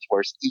 times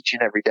worse each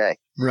and every day.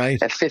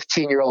 Right. A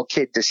 15-year-old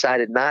kid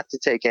decided not to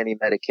take any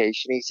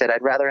medication. He said,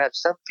 I'd rather have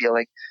some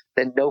feeling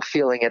than no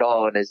feeling at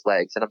all in his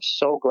legs. And I'm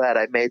so glad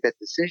I made that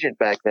decision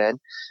back then.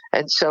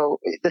 And so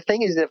the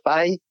thing is, if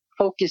I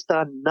focused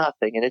on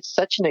nothing, and it's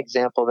such an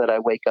example that I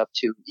wake up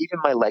to, even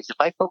my legs, if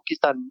I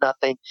focused on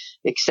nothing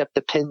except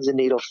the pins and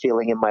needle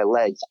feeling in my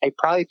legs, I'd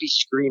probably be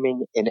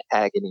screaming in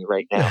agony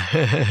right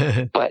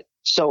now. But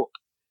so,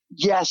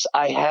 yes,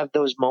 I have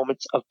those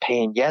moments of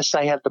pain. Yes,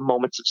 I have the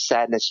moments of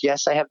sadness.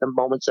 Yes, I have the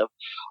moments of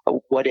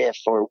what if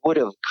or would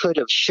have, could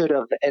have, should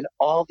have, and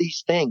all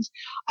these things.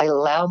 I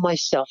allow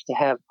myself to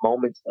have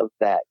moments of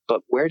that.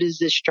 But where does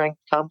this strength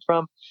come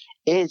from?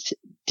 It's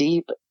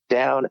deep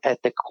down at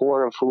the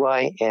core of who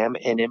I am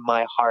and in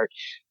my heart,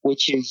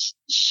 which is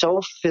so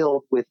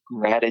filled with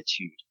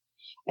gratitude.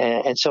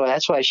 And so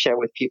that's why I share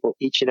with people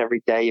each and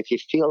every day. If you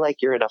feel like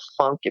you're in a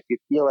funk, if you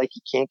feel like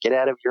you can't get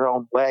out of your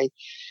own way,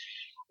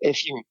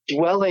 if you're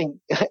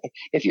dwelling,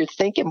 if you're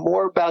thinking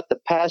more about the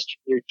past,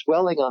 you're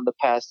dwelling on the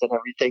past and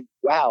everything,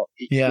 wow,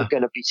 you're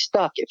going to be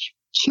stuck. If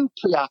you're too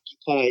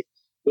preoccupied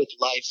with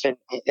life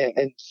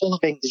and full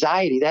of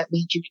anxiety, that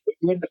means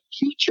you're in the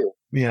future.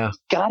 Yeah. You've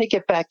got to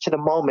get back to the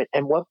moment.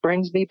 And what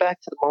brings me back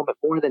to the moment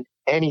more than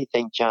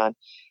anything, John,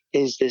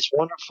 is this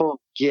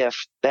wonderful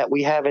gift that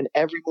we have in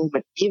every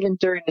moment, even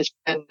during this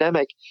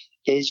pandemic,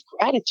 is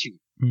gratitude.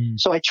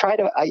 So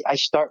I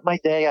start my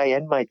day, I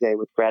end my day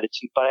with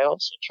gratitude, but I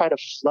also try to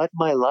flood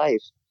my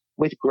life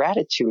with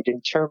gratitude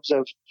in terms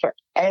of for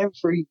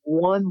every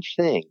one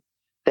thing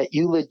that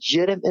you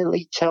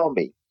legitimately tell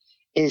me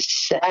is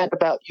sad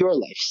about your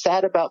life,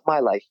 sad about my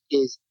life,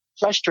 is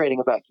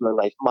frustrating about your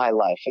life, my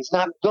life, it's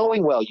not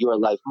going well, your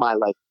life, my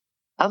life.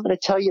 I'm going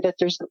to tell you that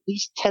there's at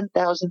least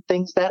 10,000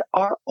 things that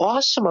are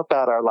awesome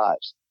about our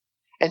lives.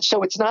 And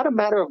so it's not a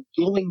matter of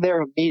going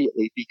there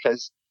immediately,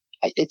 because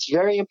it's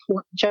very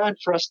important, John,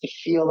 for us to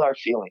feel our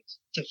feelings,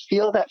 to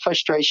feel that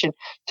frustration,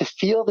 to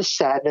feel the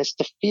sadness,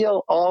 to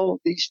feel all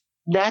these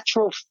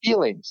natural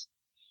feelings.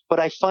 But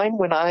I find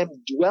when I'm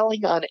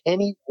dwelling on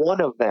any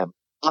one of them,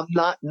 I'm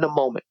not in the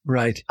moment.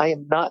 Right. I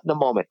am not in the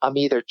moment. I'm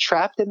either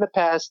trapped in the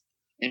past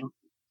and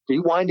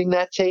rewinding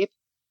that tape,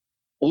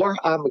 or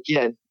I'm,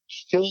 again,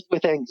 filled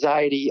with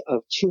anxiety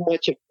of too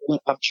much of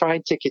what I'm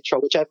trying to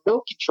control, which I have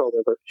no control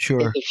over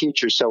in the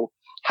future. So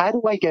how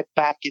do I get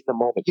back in the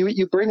moment?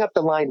 You bring up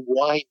the line,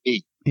 why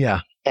me?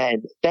 Yeah.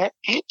 And that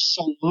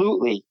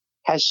absolutely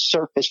has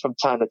surfaced from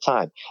time to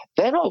time.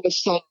 Then all of a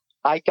sudden,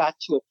 I got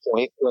to a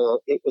point where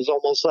it was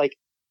almost like,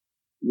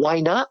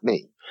 why not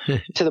me?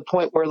 To the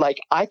point where, like,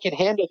 I can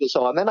handle this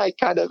all. And then I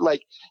kind of,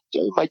 like,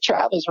 during my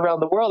travels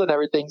around the world and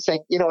everything,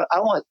 saying, you know what, I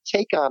want to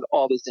take on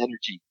all this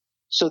energy.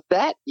 So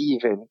that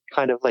even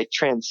kind of like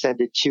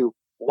transcended to,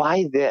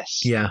 why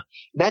this? Yeah.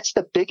 That's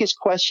the biggest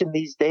question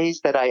these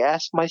days that I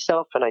ask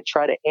myself, and I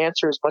try to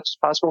answer as much as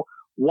possible.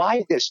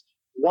 Why this?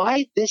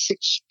 Why this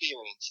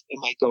experience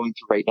am I going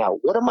through right now?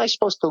 What am I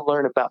supposed to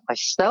learn about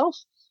myself?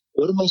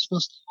 What am I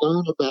supposed to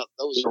learn about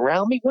those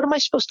around me? What am I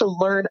supposed to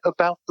learn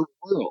about the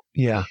world?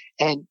 Yeah.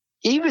 And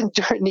even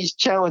during these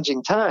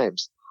challenging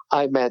times,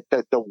 I meant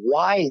that the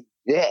why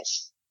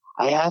this.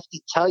 I have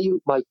to tell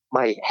you,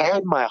 my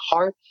head, my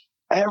heart,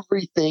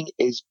 everything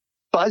is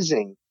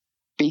buzzing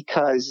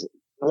because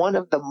one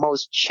of the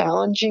most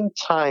challenging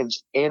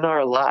times in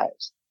our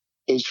lives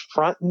is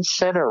front and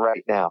center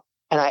right now.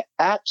 And I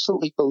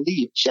absolutely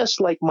believe,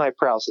 just like my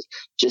paralysis,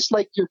 just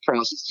like your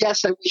paralysis.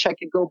 Yes, I wish I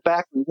could go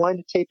back, rewind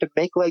the tape, and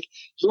make like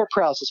your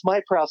paralysis,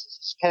 my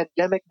paralysis. This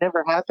pandemic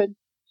never happened.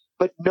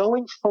 But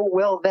knowing full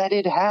well that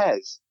it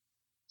has,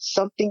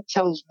 something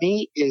tells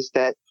me is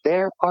that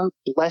there are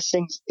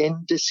blessings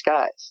in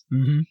disguise.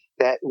 Mm-hmm.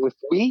 That if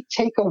we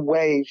take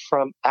away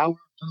from our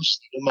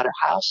adversity, no matter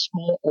how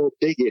small or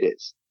big it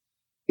is,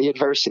 the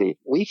adversity,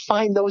 we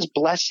find those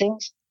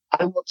blessings.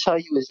 I will tell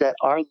you is that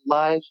our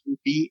lives will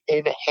be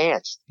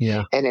enhanced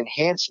and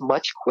enhanced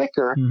much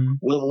quicker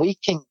when we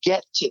can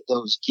get to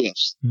those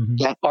gifts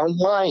that are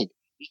lined.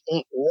 There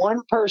ain't one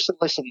person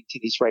listening to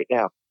this right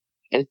now.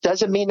 And it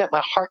doesn't mean that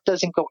my heart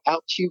doesn't go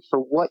out to you for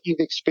what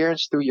you've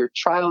experienced through your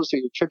trials or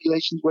your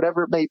tribulations,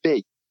 whatever it may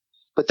be.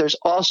 But there's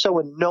also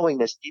a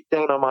knowingness deep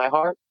down on my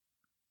heart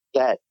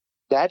that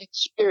that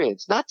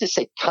experience, not to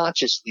say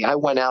consciously, I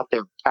went out there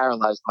and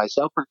paralyzed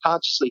myself, or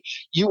consciously,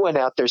 you went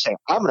out there saying,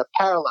 I'm going to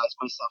paralyze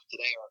myself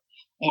today,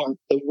 or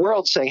the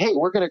world saying, hey,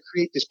 we're going to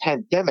create this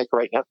pandemic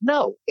right now.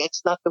 No,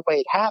 that's not the way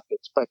it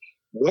happens. But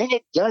when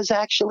it does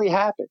actually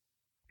happen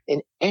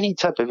in any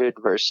type of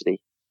adversity,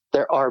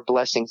 there are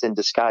blessings in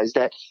disguise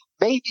that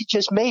maybe,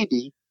 just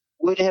maybe,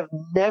 would have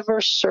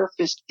never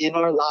surfaced in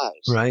our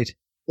lives. Right.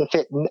 If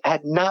it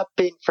had not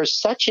been for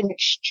such an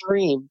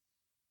extreme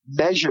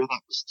measure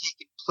that was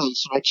taking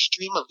place, an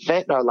extreme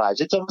event in our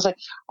lives. It's almost like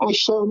I was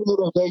sharing the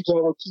other day,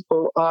 John, with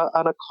people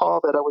on a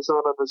call that I was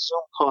on a Zoom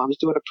call. I was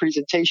doing a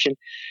presentation,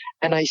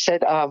 and I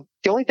said,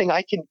 the only thing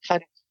I can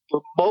kind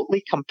of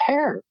remotely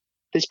compare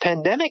this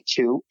pandemic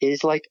to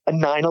is like a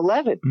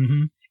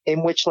 9/11.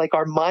 In which like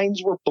our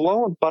minds were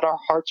blown, but our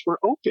hearts were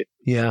open.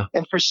 Yeah.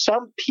 And for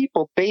some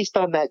people, based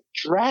on that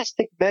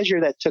drastic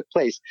measure that took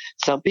place,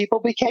 some people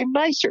became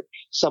nicer.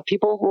 Some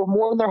people were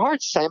more in their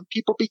hearts. Some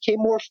people became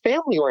more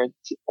family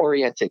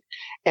oriented.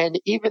 And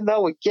even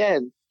though,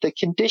 again, the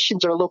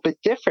conditions are a little bit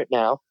different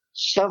now,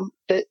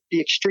 the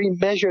extreme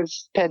measure of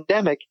this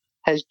pandemic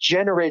has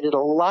generated a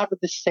lot of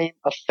the same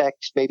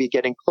effects, maybe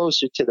getting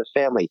closer to the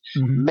family,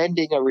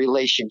 mending a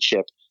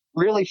relationship,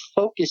 really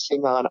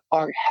focusing on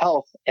our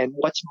health and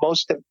what's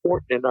most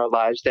important in our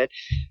lives that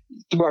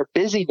through our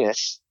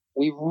busyness,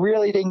 we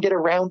really didn't get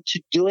around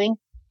to doing,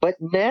 but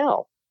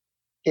now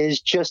is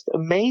just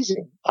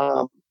amazing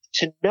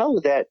to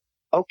know that,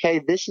 okay,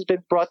 this has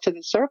been brought to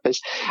the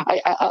surface.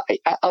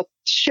 I'll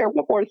share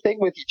one more thing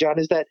with you, John,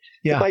 is that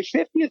my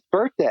 50th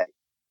birthday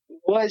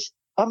was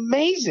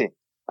amazing.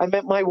 I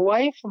met my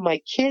wife and my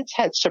kids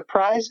had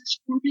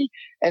surprises for me,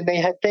 and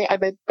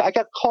I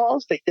got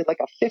calls. They did like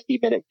a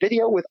 50-minute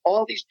video with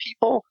all these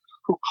people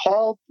who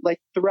called like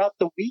throughout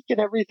the week and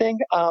everything,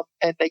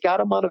 and they got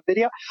them on a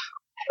video.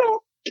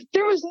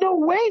 There was no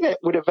way that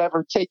would have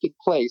ever taken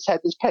place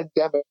had this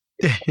pandemic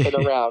been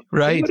around.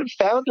 Right. We would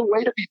have found a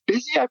way to be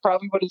busy. I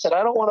probably would have said,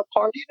 I don't want to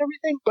party and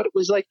everything, but it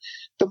was like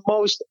the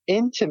most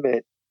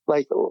intimate,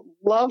 like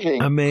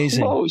loving,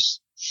 amazing,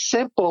 close,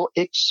 simple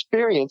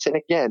experience. And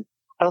again,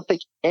 I don't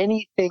think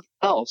anything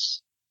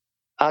else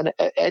on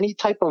any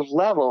type of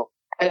level,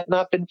 had it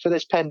not been for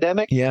this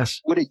pandemic,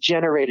 would have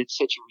generated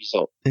such a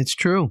result. It's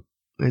true.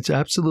 It's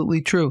absolutely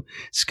true.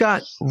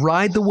 Scott,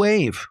 Ride the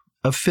Wave,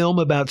 a film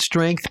about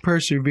strength,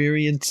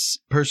 perseverance,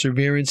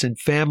 and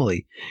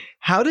family.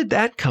 How did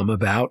that come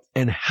about,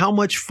 and how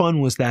much fun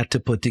was that to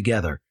put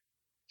together?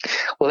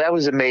 Well, that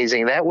was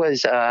amazing. That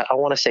was, I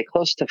want to say,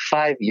 close to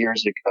 5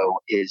 years ago,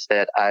 is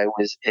that I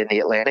was in the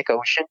Atlantic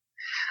Ocean.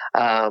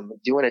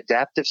 Doing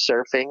adaptive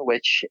surfing,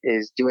 which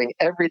is doing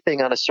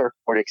everything on a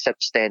surfboard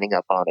except standing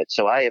up on it.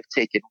 So I have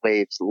taken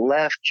waves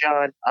left,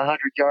 John, 100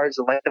 yards,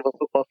 the length of a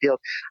football field.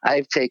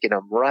 I've taken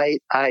them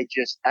right. I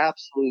just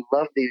absolutely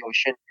love the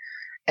ocean.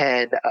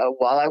 And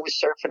while I was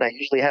surfing, I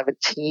usually have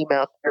a team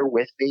out there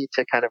with me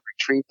to kind of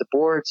retrieve the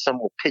board. Some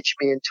will pitch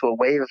me into a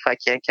wave if I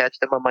can't catch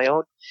them on my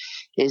own.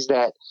 Is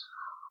that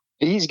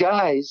these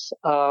guys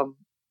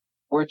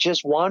were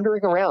just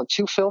wandering around,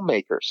 two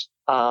filmmakers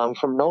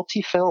from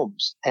Nolte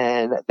Films,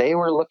 and they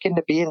were looking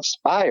to be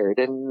inspired,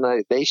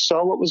 and they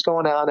saw what was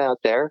going on out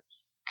there,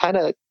 kind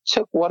of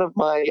took one of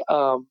my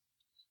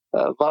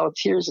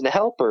volunteers and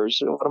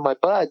helpers, one of my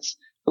buds,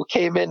 who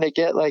came in to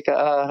get like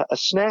a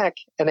snack,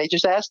 and they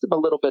just asked him a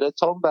little bit. I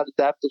told them about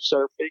adaptive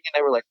surfing, and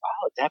they were like,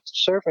 wow, adaptive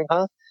surfing,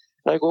 huh?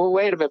 And I go, well,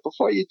 wait a minute,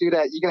 before you do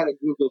that, you got to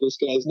Google this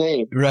guy's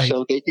name. Right.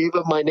 So they gave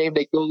him my name,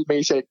 they Googled me,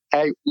 and said,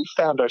 hey, we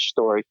found our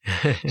story.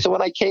 So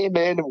when I came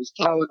in and was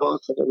telling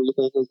off and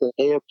everything,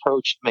 they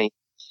approached me,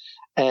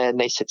 and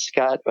they said,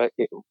 Scott,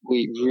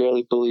 we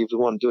really believe we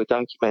want to do a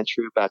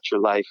documentary about your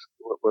life.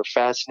 We're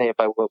fascinated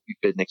by what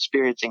we've been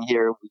experiencing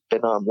here. We've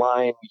been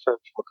online. We've heard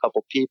from a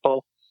couple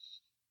people.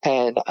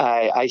 And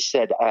I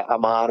said,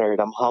 I'm honored.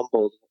 I'm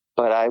humbled.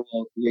 but I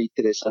will agree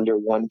to this under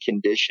one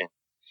condition,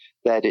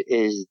 that it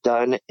is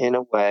done in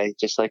a way,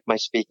 just like my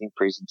speaking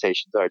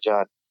presentations are,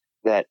 John,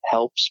 that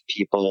helps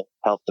people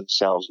help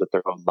themselves with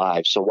their own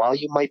lives. So while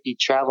you might be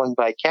traveling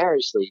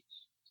vicariously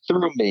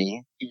through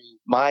me, through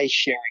my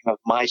sharing of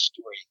my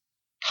story,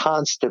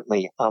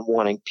 constantly I'm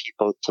wanting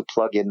people to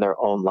plug in their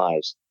own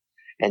lives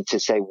and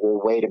to say,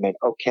 well, wait a minute.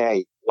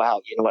 Okay.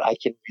 Wow. You know what? I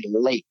can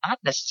relate, not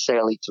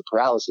necessarily to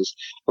paralysis,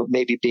 but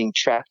maybe being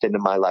trapped into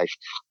my life.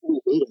 Ooh,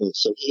 wait a minute.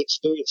 So he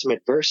experienced some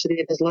adversity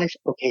in his life.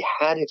 Okay.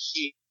 How did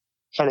he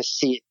kind of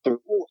see it through?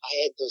 Ooh,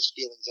 I had those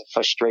feelings of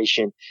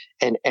frustration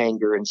and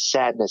anger and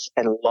sadness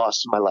and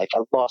loss in my life.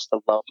 I lost a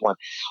loved one.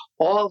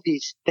 All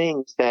these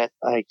things that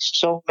like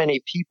so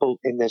many people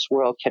in this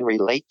world can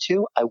relate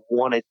to. I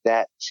wanted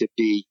that to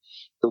be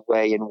the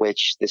way in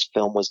which this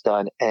film was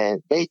done,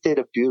 and they did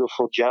a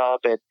beautiful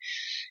job. And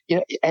you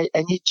know,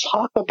 and you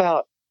talk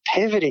about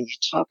pivoting, you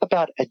talk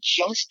about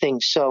adjusting.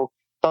 So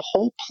the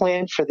whole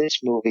plan for this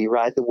movie,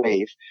 Ride the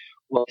Wave,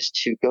 was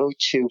to go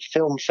to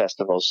film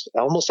festivals,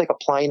 almost like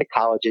applying to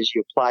colleges.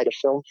 You apply to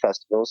film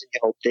festivals and you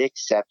hope they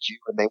accept you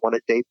and they want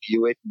to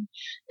debut it and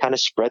kind of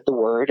spread the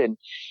word. And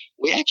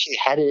we actually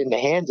had it in the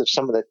hands of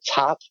some of the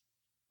top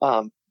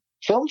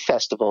film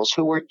festivals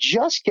who were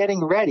just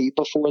getting ready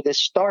before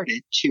this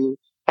started to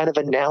kind of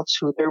announce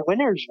who their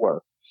winners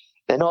were.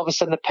 Then all of a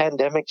sudden the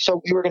pandemic,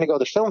 so we were going to go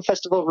the film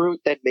festival route,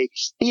 then maybe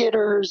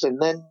theaters,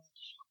 and then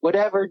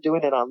whatever,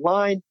 doing it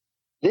online.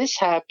 This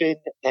happened,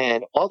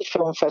 and all the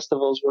film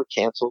festivals were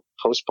canceled,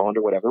 postponed,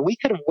 or whatever. We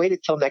could have waited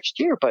till next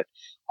year, but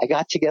I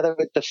got together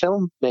with the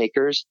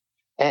filmmakers,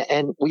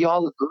 and we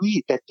all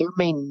agreed that there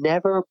may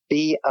never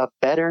be a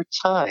better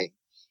time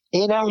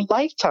in our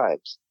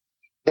lifetimes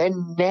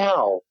than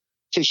now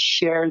to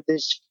share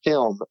this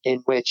film, in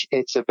which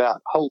it's about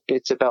hope,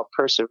 it's about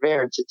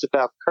perseverance, it's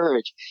about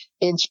courage,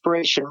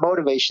 inspiration,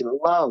 motivation,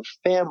 love,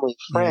 family,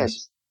 friends,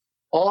 yes.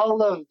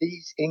 All of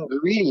these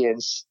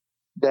ingredients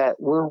that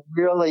we're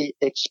really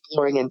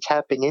exploring and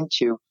tapping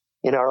into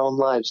in our own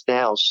lives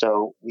now.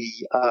 So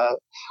we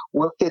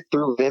worked it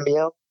through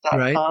Vimeo.com.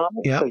 Right.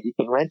 Yep. So you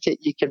can rent it,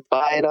 you can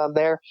buy it on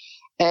there.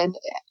 And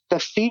the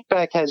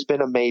feedback has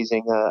been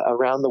amazing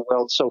around the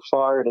world so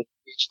far, and it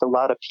reached a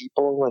lot of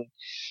people. And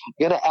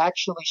I'm going to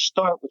actually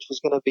start, which was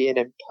going to be an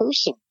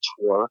in-person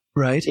tour,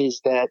 right?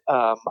 Is that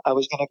I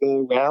was going to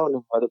go around,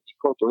 and whether it be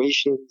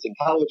corporations and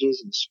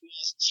colleges and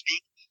schools, and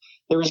speak.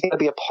 There was going to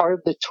be a part of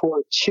the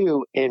tour,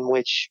 too, in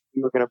which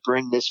we were going to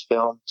bring this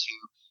film to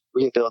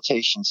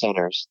rehabilitation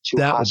centers, to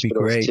that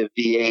hospitals, to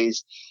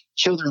VAs,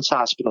 children's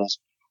hospitals.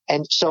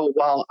 And so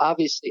while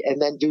obviously, and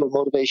then do a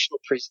motivational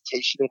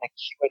presentation and a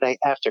Q&A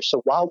after.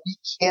 So while we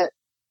can't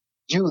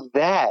do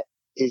that,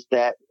 is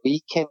that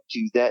we can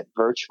do that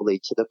virtually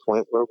to the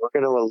point where we're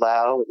going to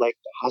allow like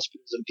the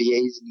hospitals and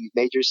VAs in these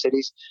major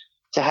cities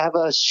to have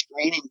a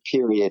screening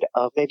period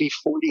of maybe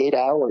 48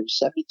 hours,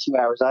 72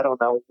 hours, I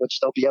don't know, in which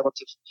they'll be able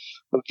to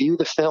review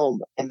the film.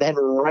 And then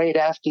right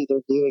after their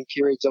viewing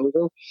period's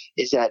over,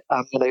 is that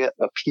I'm going to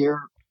appear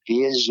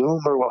via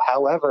Zoom or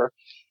however,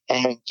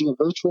 and do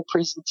a virtual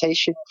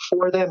presentation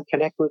for them,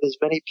 connect with as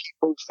many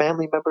people,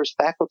 family members,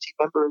 faculty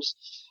members,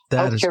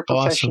 that healthcare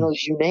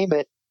professionals, you name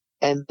it,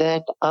 and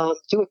then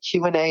do a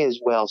Q&A as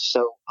well.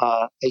 So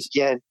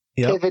again,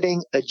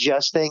 pivoting,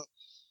 adjusting,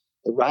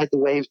 the Ride the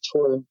Wave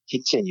tour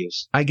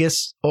continues. I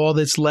guess all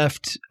that's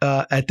left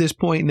at this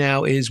point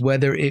now is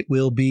whether it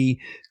will be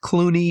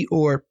Clooney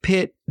or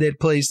Pitt that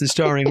plays the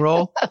starring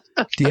role.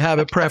 Do you have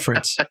a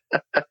preference?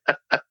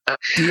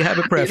 Do you have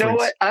a preference? You know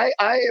what? I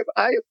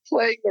am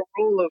playing the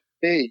role of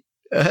me.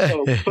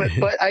 So,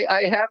 but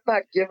I have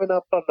not given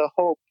up on the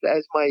hope,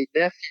 as my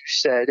nephew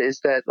said,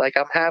 is that like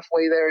I'm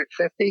halfway there at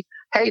 50.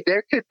 Hey,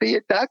 there could be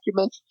a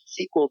documentary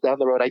sequel down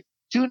the road. I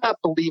do not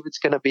believe it's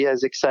going to be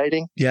as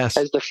exciting as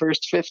the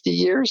first 50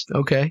 years.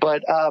 Okay.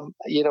 But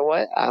you know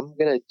what? I'm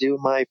going to do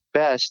my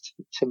best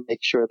to make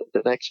sure that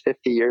the next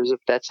 50 years, if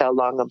that's how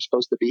long I'm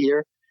supposed to be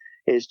here,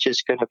 is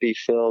just going to be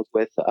filled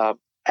with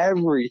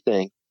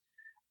everything,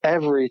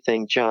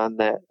 John,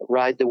 that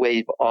Ride the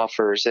Wave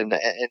offers. And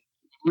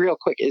real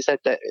quick, is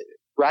that the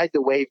Ride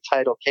the Wave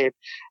title came.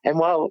 And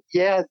while,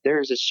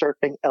 there's a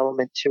surfing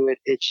element to it,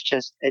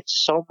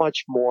 it's so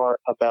much more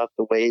about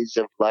the ways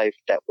of life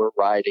that we're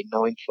riding,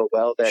 knowing full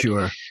well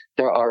that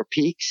there are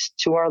peaks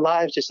to our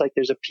lives, just like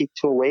there's a peak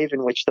to a wave,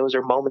 in which those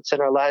are moments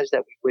in our lives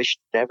that we wish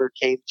never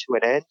came to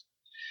an end.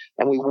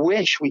 And we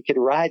wish we could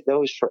ride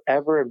those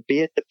forever and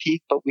be at the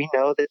peak, but we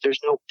know that there's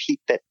no peak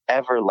that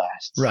ever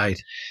lasts.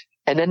 Right.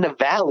 And then the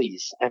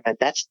valleys, and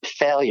that's the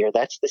failure,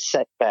 that's the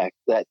setback,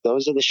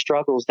 those are the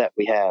struggles that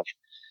we have.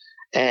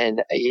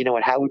 And you know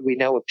what? How would we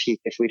know a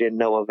peak if we didn't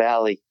know a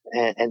valley?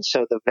 And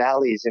so the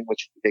valleys in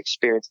which we've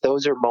experienced,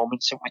 those are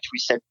moments in which we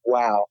said,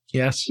 wow,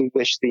 yes, we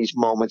wish these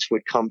moments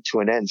would come to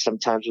an end.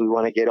 Sometimes we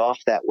want to get off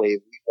that wave.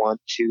 We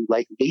want to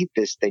leave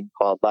this thing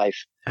called life.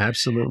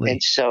 Absolutely.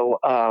 And so,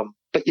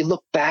 but you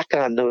look back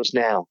on those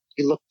now.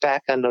 You look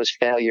back on those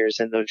failures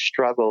and those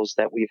struggles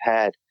that we've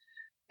had.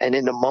 And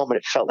in the moment,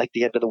 it felt like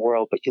the end of the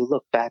world. But you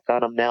look back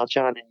on them now,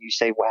 John, and you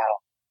say, wow,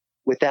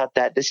 without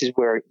that, this is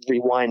where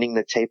rewinding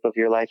the tape of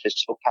your life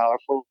is so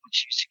powerful,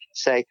 which you can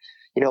say,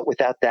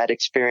 without that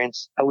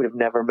experience, I would have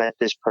never met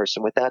this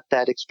person. Without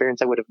that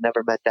experience, I would have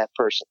never met that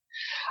person.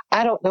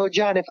 I don't know,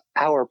 John, if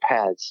our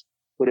paths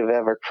would have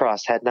ever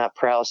crossed had not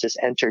paralysis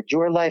entered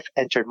your life,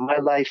 entered my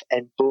life,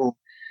 and boom,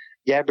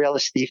 Gabriella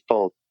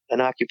Stiefbold,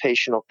 an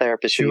occupational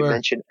therapist who you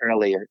mentioned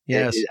earlier.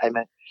 Yes.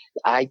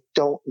 I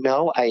don't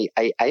know. I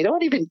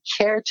don't even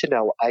care to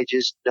know. I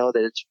just know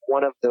that it's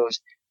one of those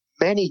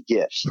many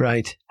gifts.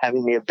 Right.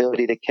 Having the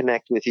ability to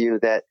connect with you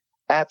that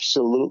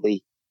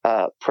absolutely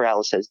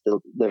paralysis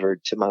has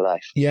delivered to my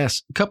life.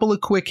 Yes. A couple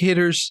of quick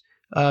hitters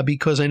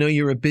because I know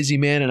you're a busy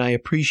man and I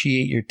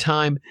appreciate your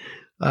time.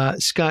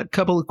 Scott,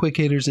 couple of quick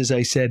hitters, as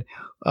I said.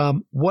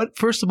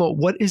 First of all,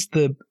 what is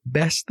the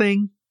best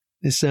thing?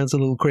 This sounds a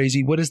little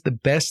crazy. What is the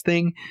best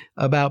thing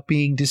about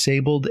being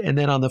disabled? And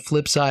then on the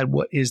flip side,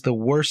 what is the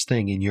worst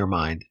thing in your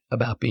mind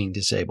about being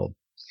disabled?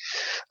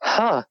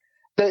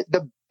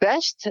 The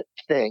best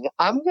thing,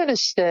 I'm going to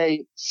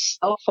say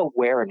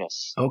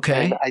self-awareness.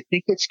 Okay. And I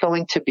think it's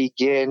going to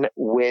begin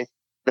with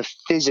the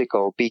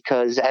physical,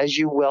 because as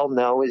you well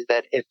know, is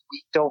that if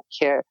we don't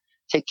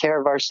take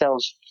care of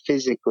ourselves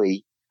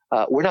physically,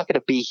 we're not going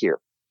to be here.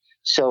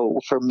 So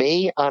for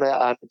me, on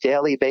a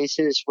daily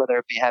basis, whether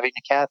it be having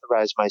to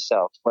catheterize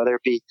myself, whether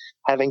it be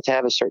having to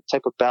have a certain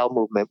type of bowel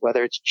movement,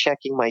 whether it's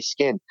checking my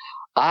skin,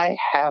 I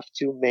have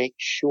to make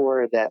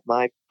sure that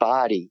my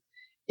body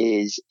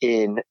is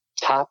in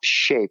top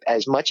shape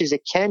as much as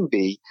it can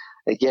be.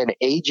 Again,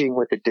 aging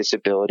with a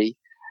disability,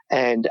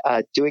 and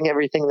doing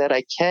everything that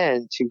I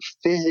can to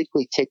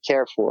physically take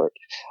care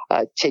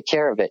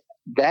of it.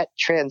 That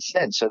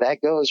transcends. So that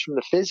goes from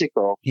the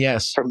physical.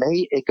 Yes. For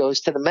me, it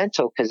goes to the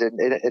mental, because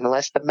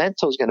unless the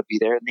mental is going to be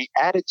there, and the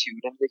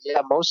attitude, and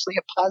mostly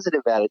a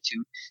positive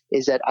attitude,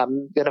 is that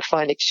I'm going to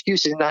find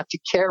excuses not to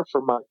care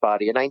for my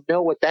body. And I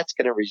know what that's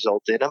going to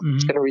result in.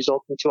 It's going to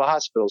result into a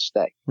hospital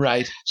stay.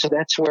 Right. So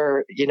that's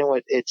where,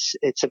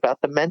 it's about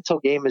the mental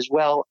game as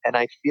well. And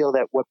I feel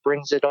that what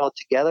brings it all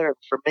together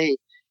for me,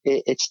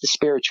 it's the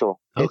spiritual.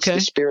 Okay. It's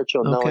the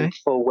spiritual, knowing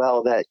full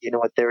well that,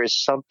 there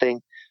is something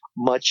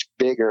much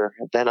bigger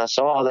than us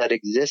all that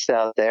exists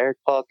out there.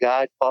 Call it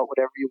God, call it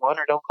whatever you want,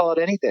 or don't call it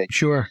anything.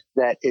 Sure.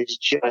 That is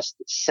just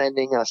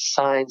sending us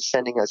signs,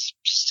 sending us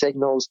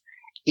signals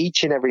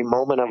each and every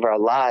moment of our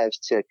lives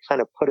to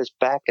kind of put us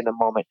back in the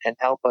moment and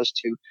help us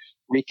to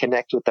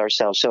reconnect with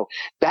ourselves. So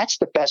that's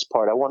the best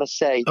part. I want to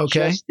say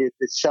just the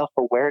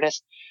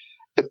self-awareness.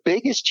 The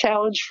biggest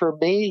challenge for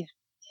me,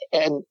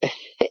 and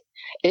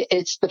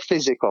it's the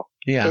physical.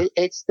 Yeah.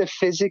 It's the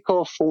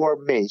physical for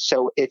me.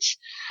 So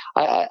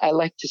I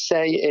like to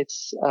say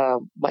it's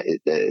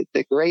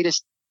the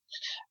greatest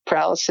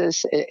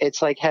paralysis.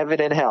 It's like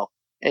heaven and hell.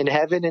 And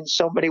heaven in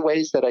so many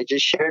ways that I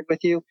just shared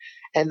with you.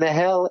 And the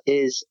hell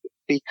is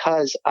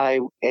because I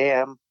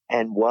am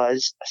and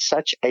was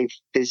such a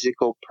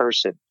physical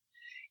person,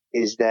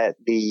 is that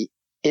the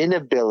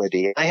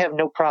inability, I have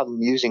no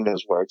problem using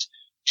those words,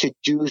 to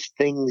do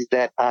things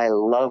that I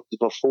loved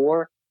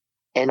before,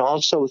 and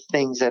also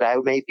things that I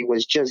maybe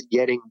was just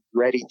getting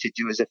ready to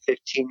do as a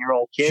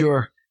 15-year-old kid.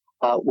 Sure.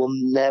 Will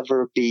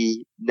never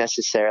be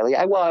necessarily,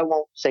 I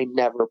won't say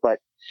never, but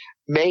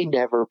may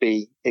never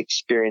be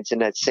experienced in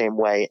that same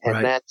way.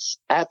 And that's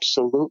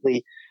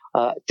absolutely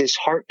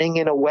disheartening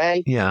in a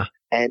way. Yeah.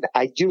 And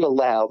I do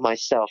allow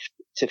myself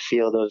to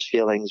feel those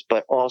feelings,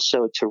 but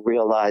also to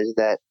realize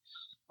that,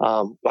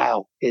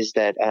 is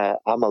that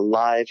I'm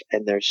alive,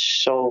 and there's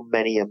so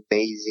many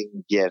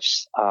amazing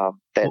gifts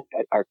that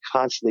are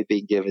constantly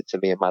being given to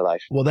me in my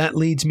life. Well, that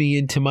leads me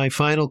into my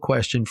final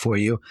question for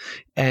you.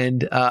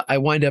 And I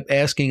wind up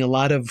asking a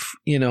lot of,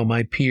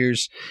 my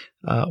peers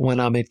when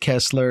I'm at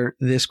Kessler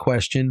this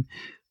question.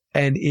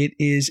 And it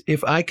is,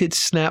 if I could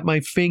snap my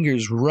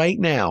fingers right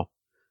now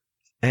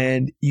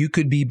and you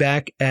could be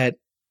back at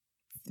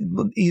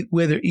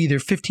whether either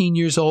 15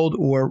 years old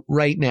or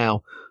right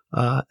now,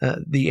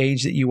 the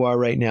age that you are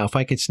right now, if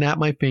I could snap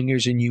my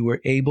fingers and you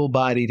were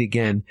able-bodied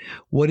again,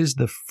 what is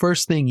the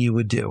first thing you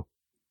would do?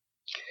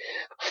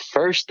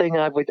 First thing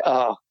I would,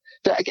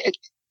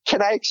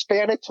 can I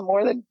expand it to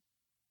more than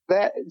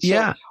that? So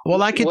yeah. Well,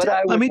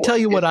 let me tell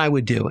you what I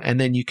would do, and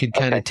then you could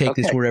kind of take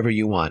this wherever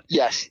you want.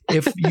 Yes.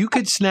 If you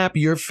could snap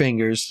your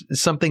fingers,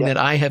 something that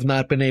I have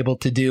not been able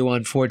to do,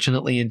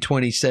 unfortunately, in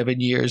 27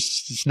 years,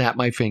 snap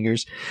my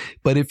fingers.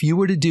 But if you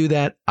were to do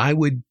that, I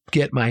would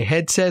get my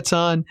headsets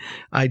on,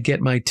 I'd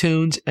get my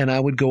tunes, and I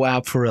would go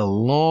out for a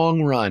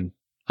long run.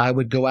 I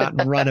would go out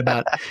and run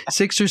about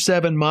 6 or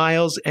 7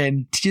 miles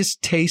and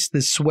just taste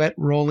the sweat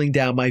rolling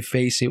down my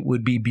face. It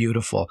would be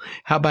beautiful.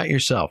 How about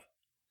yourself?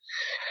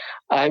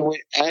 I would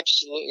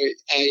absolutely.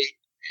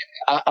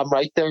 I'm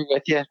right there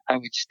with you. I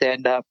would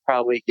stand up,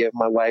 probably give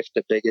my wife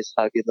the biggest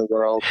hug in the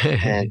world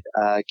and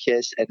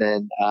kiss, and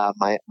then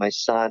my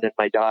son and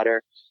my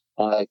daughter,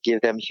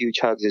 give them huge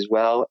hugs as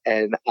well.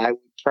 And I would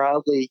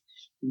probably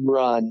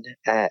run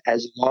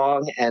as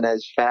long and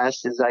as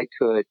fast as I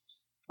could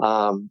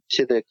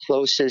to the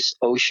closest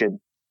ocean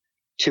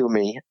to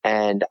me,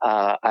 and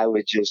I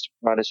would just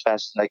run as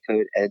fast as I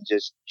could and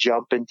just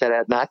jump into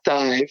that, not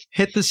dive,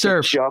 Hit the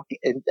surf. jump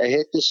and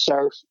hit the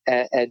surf,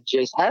 and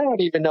just, I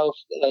don't even know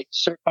if like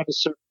surf on a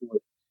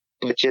surfboard,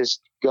 but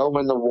just go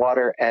in the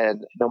water,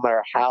 and no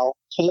matter how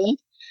cold,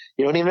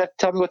 you don't even have to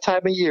tell me what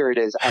time of year it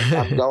is.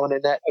 I'm going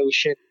in that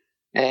ocean,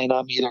 and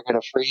I'm either going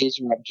to freeze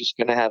or I'm just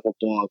going to have a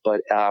ball.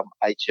 But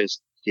I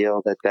just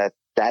feel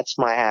that's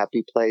my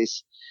happy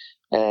place,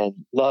 and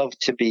love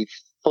to be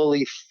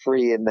fully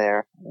free in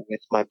there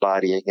with my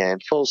body again,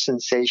 full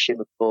sensation,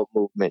 full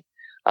movement.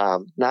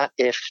 Not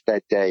if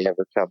that day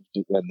ever comes,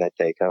 but when that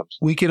day comes.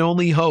 We can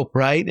only hope,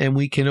 right? And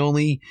we can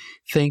only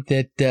think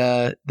that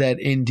that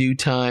in due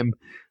time,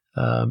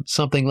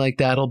 something like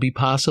that will be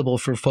possible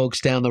for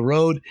folks down the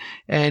road,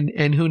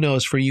 and who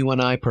knows, for you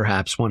and I,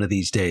 perhaps one of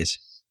these days.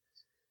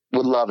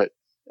 Would love it.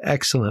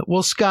 Excellent.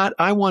 Well, Scott,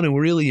 I want to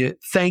really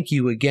thank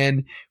you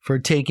again for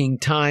taking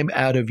time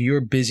out of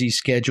your busy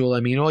schedule.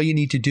 I mean, all you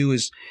need to do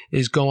is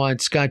go on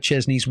Scott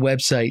Chesney's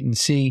website and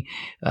see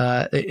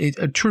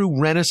a true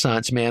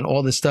renaissance man,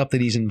 all the stuff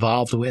that he's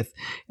involved with.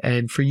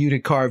 And for you to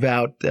carve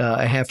out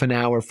a half an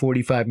hour,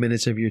 45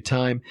 minutes of your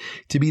time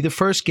to be the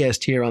first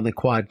guest here on the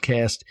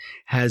QuadCast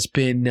has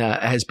been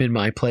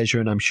my pleasure.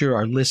 And I'm sure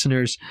our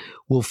listeners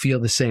will feel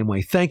the same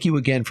way. Thank you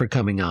again for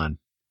coming on.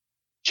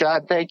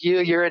 John, thank you.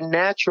 You're a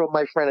natural,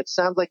 my friend. It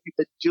sounds like you've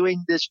been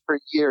doing this for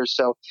years.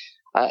 So,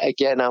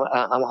 again,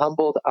 I'm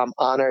humbled, I'm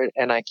honored,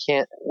 and I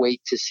can't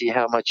wait to see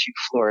how much you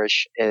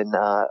flourish with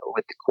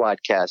the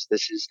QuadCast.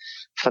 This is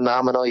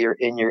phenomenal. You're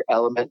in your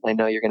element. I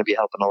know you're going to be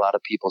helping a lot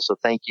of people. So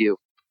thank you.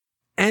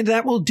 And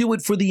that will do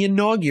it for the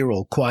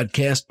inaugural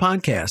QuadCast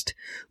podcast.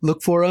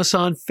 Look for us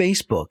on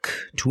Facebook,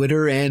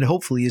 Twitter, and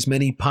hopefully as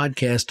many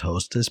podcast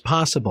hosts as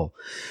possible.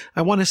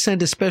 I want to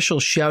send a special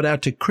shout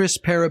out to Chris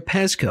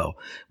Parapesco,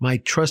 my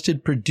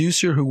trusted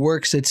producer who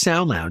works at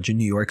Sound Lounge in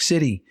New York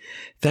City.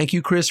 Thank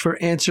you, Chris,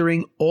 for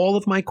answering all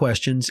of my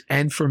questions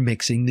and for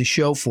mixing the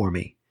show for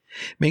me.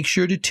 Make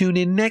sure to tune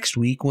in next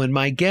week when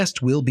my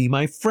guest will be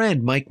my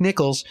friend Mike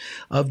Nichols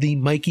of the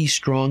Mikey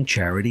Strong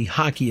charity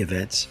hockey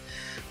events.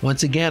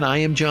 Once again, I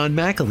am John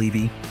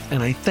McAleavey,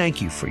 and I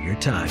thank you for your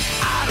time.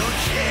 I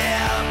don't care.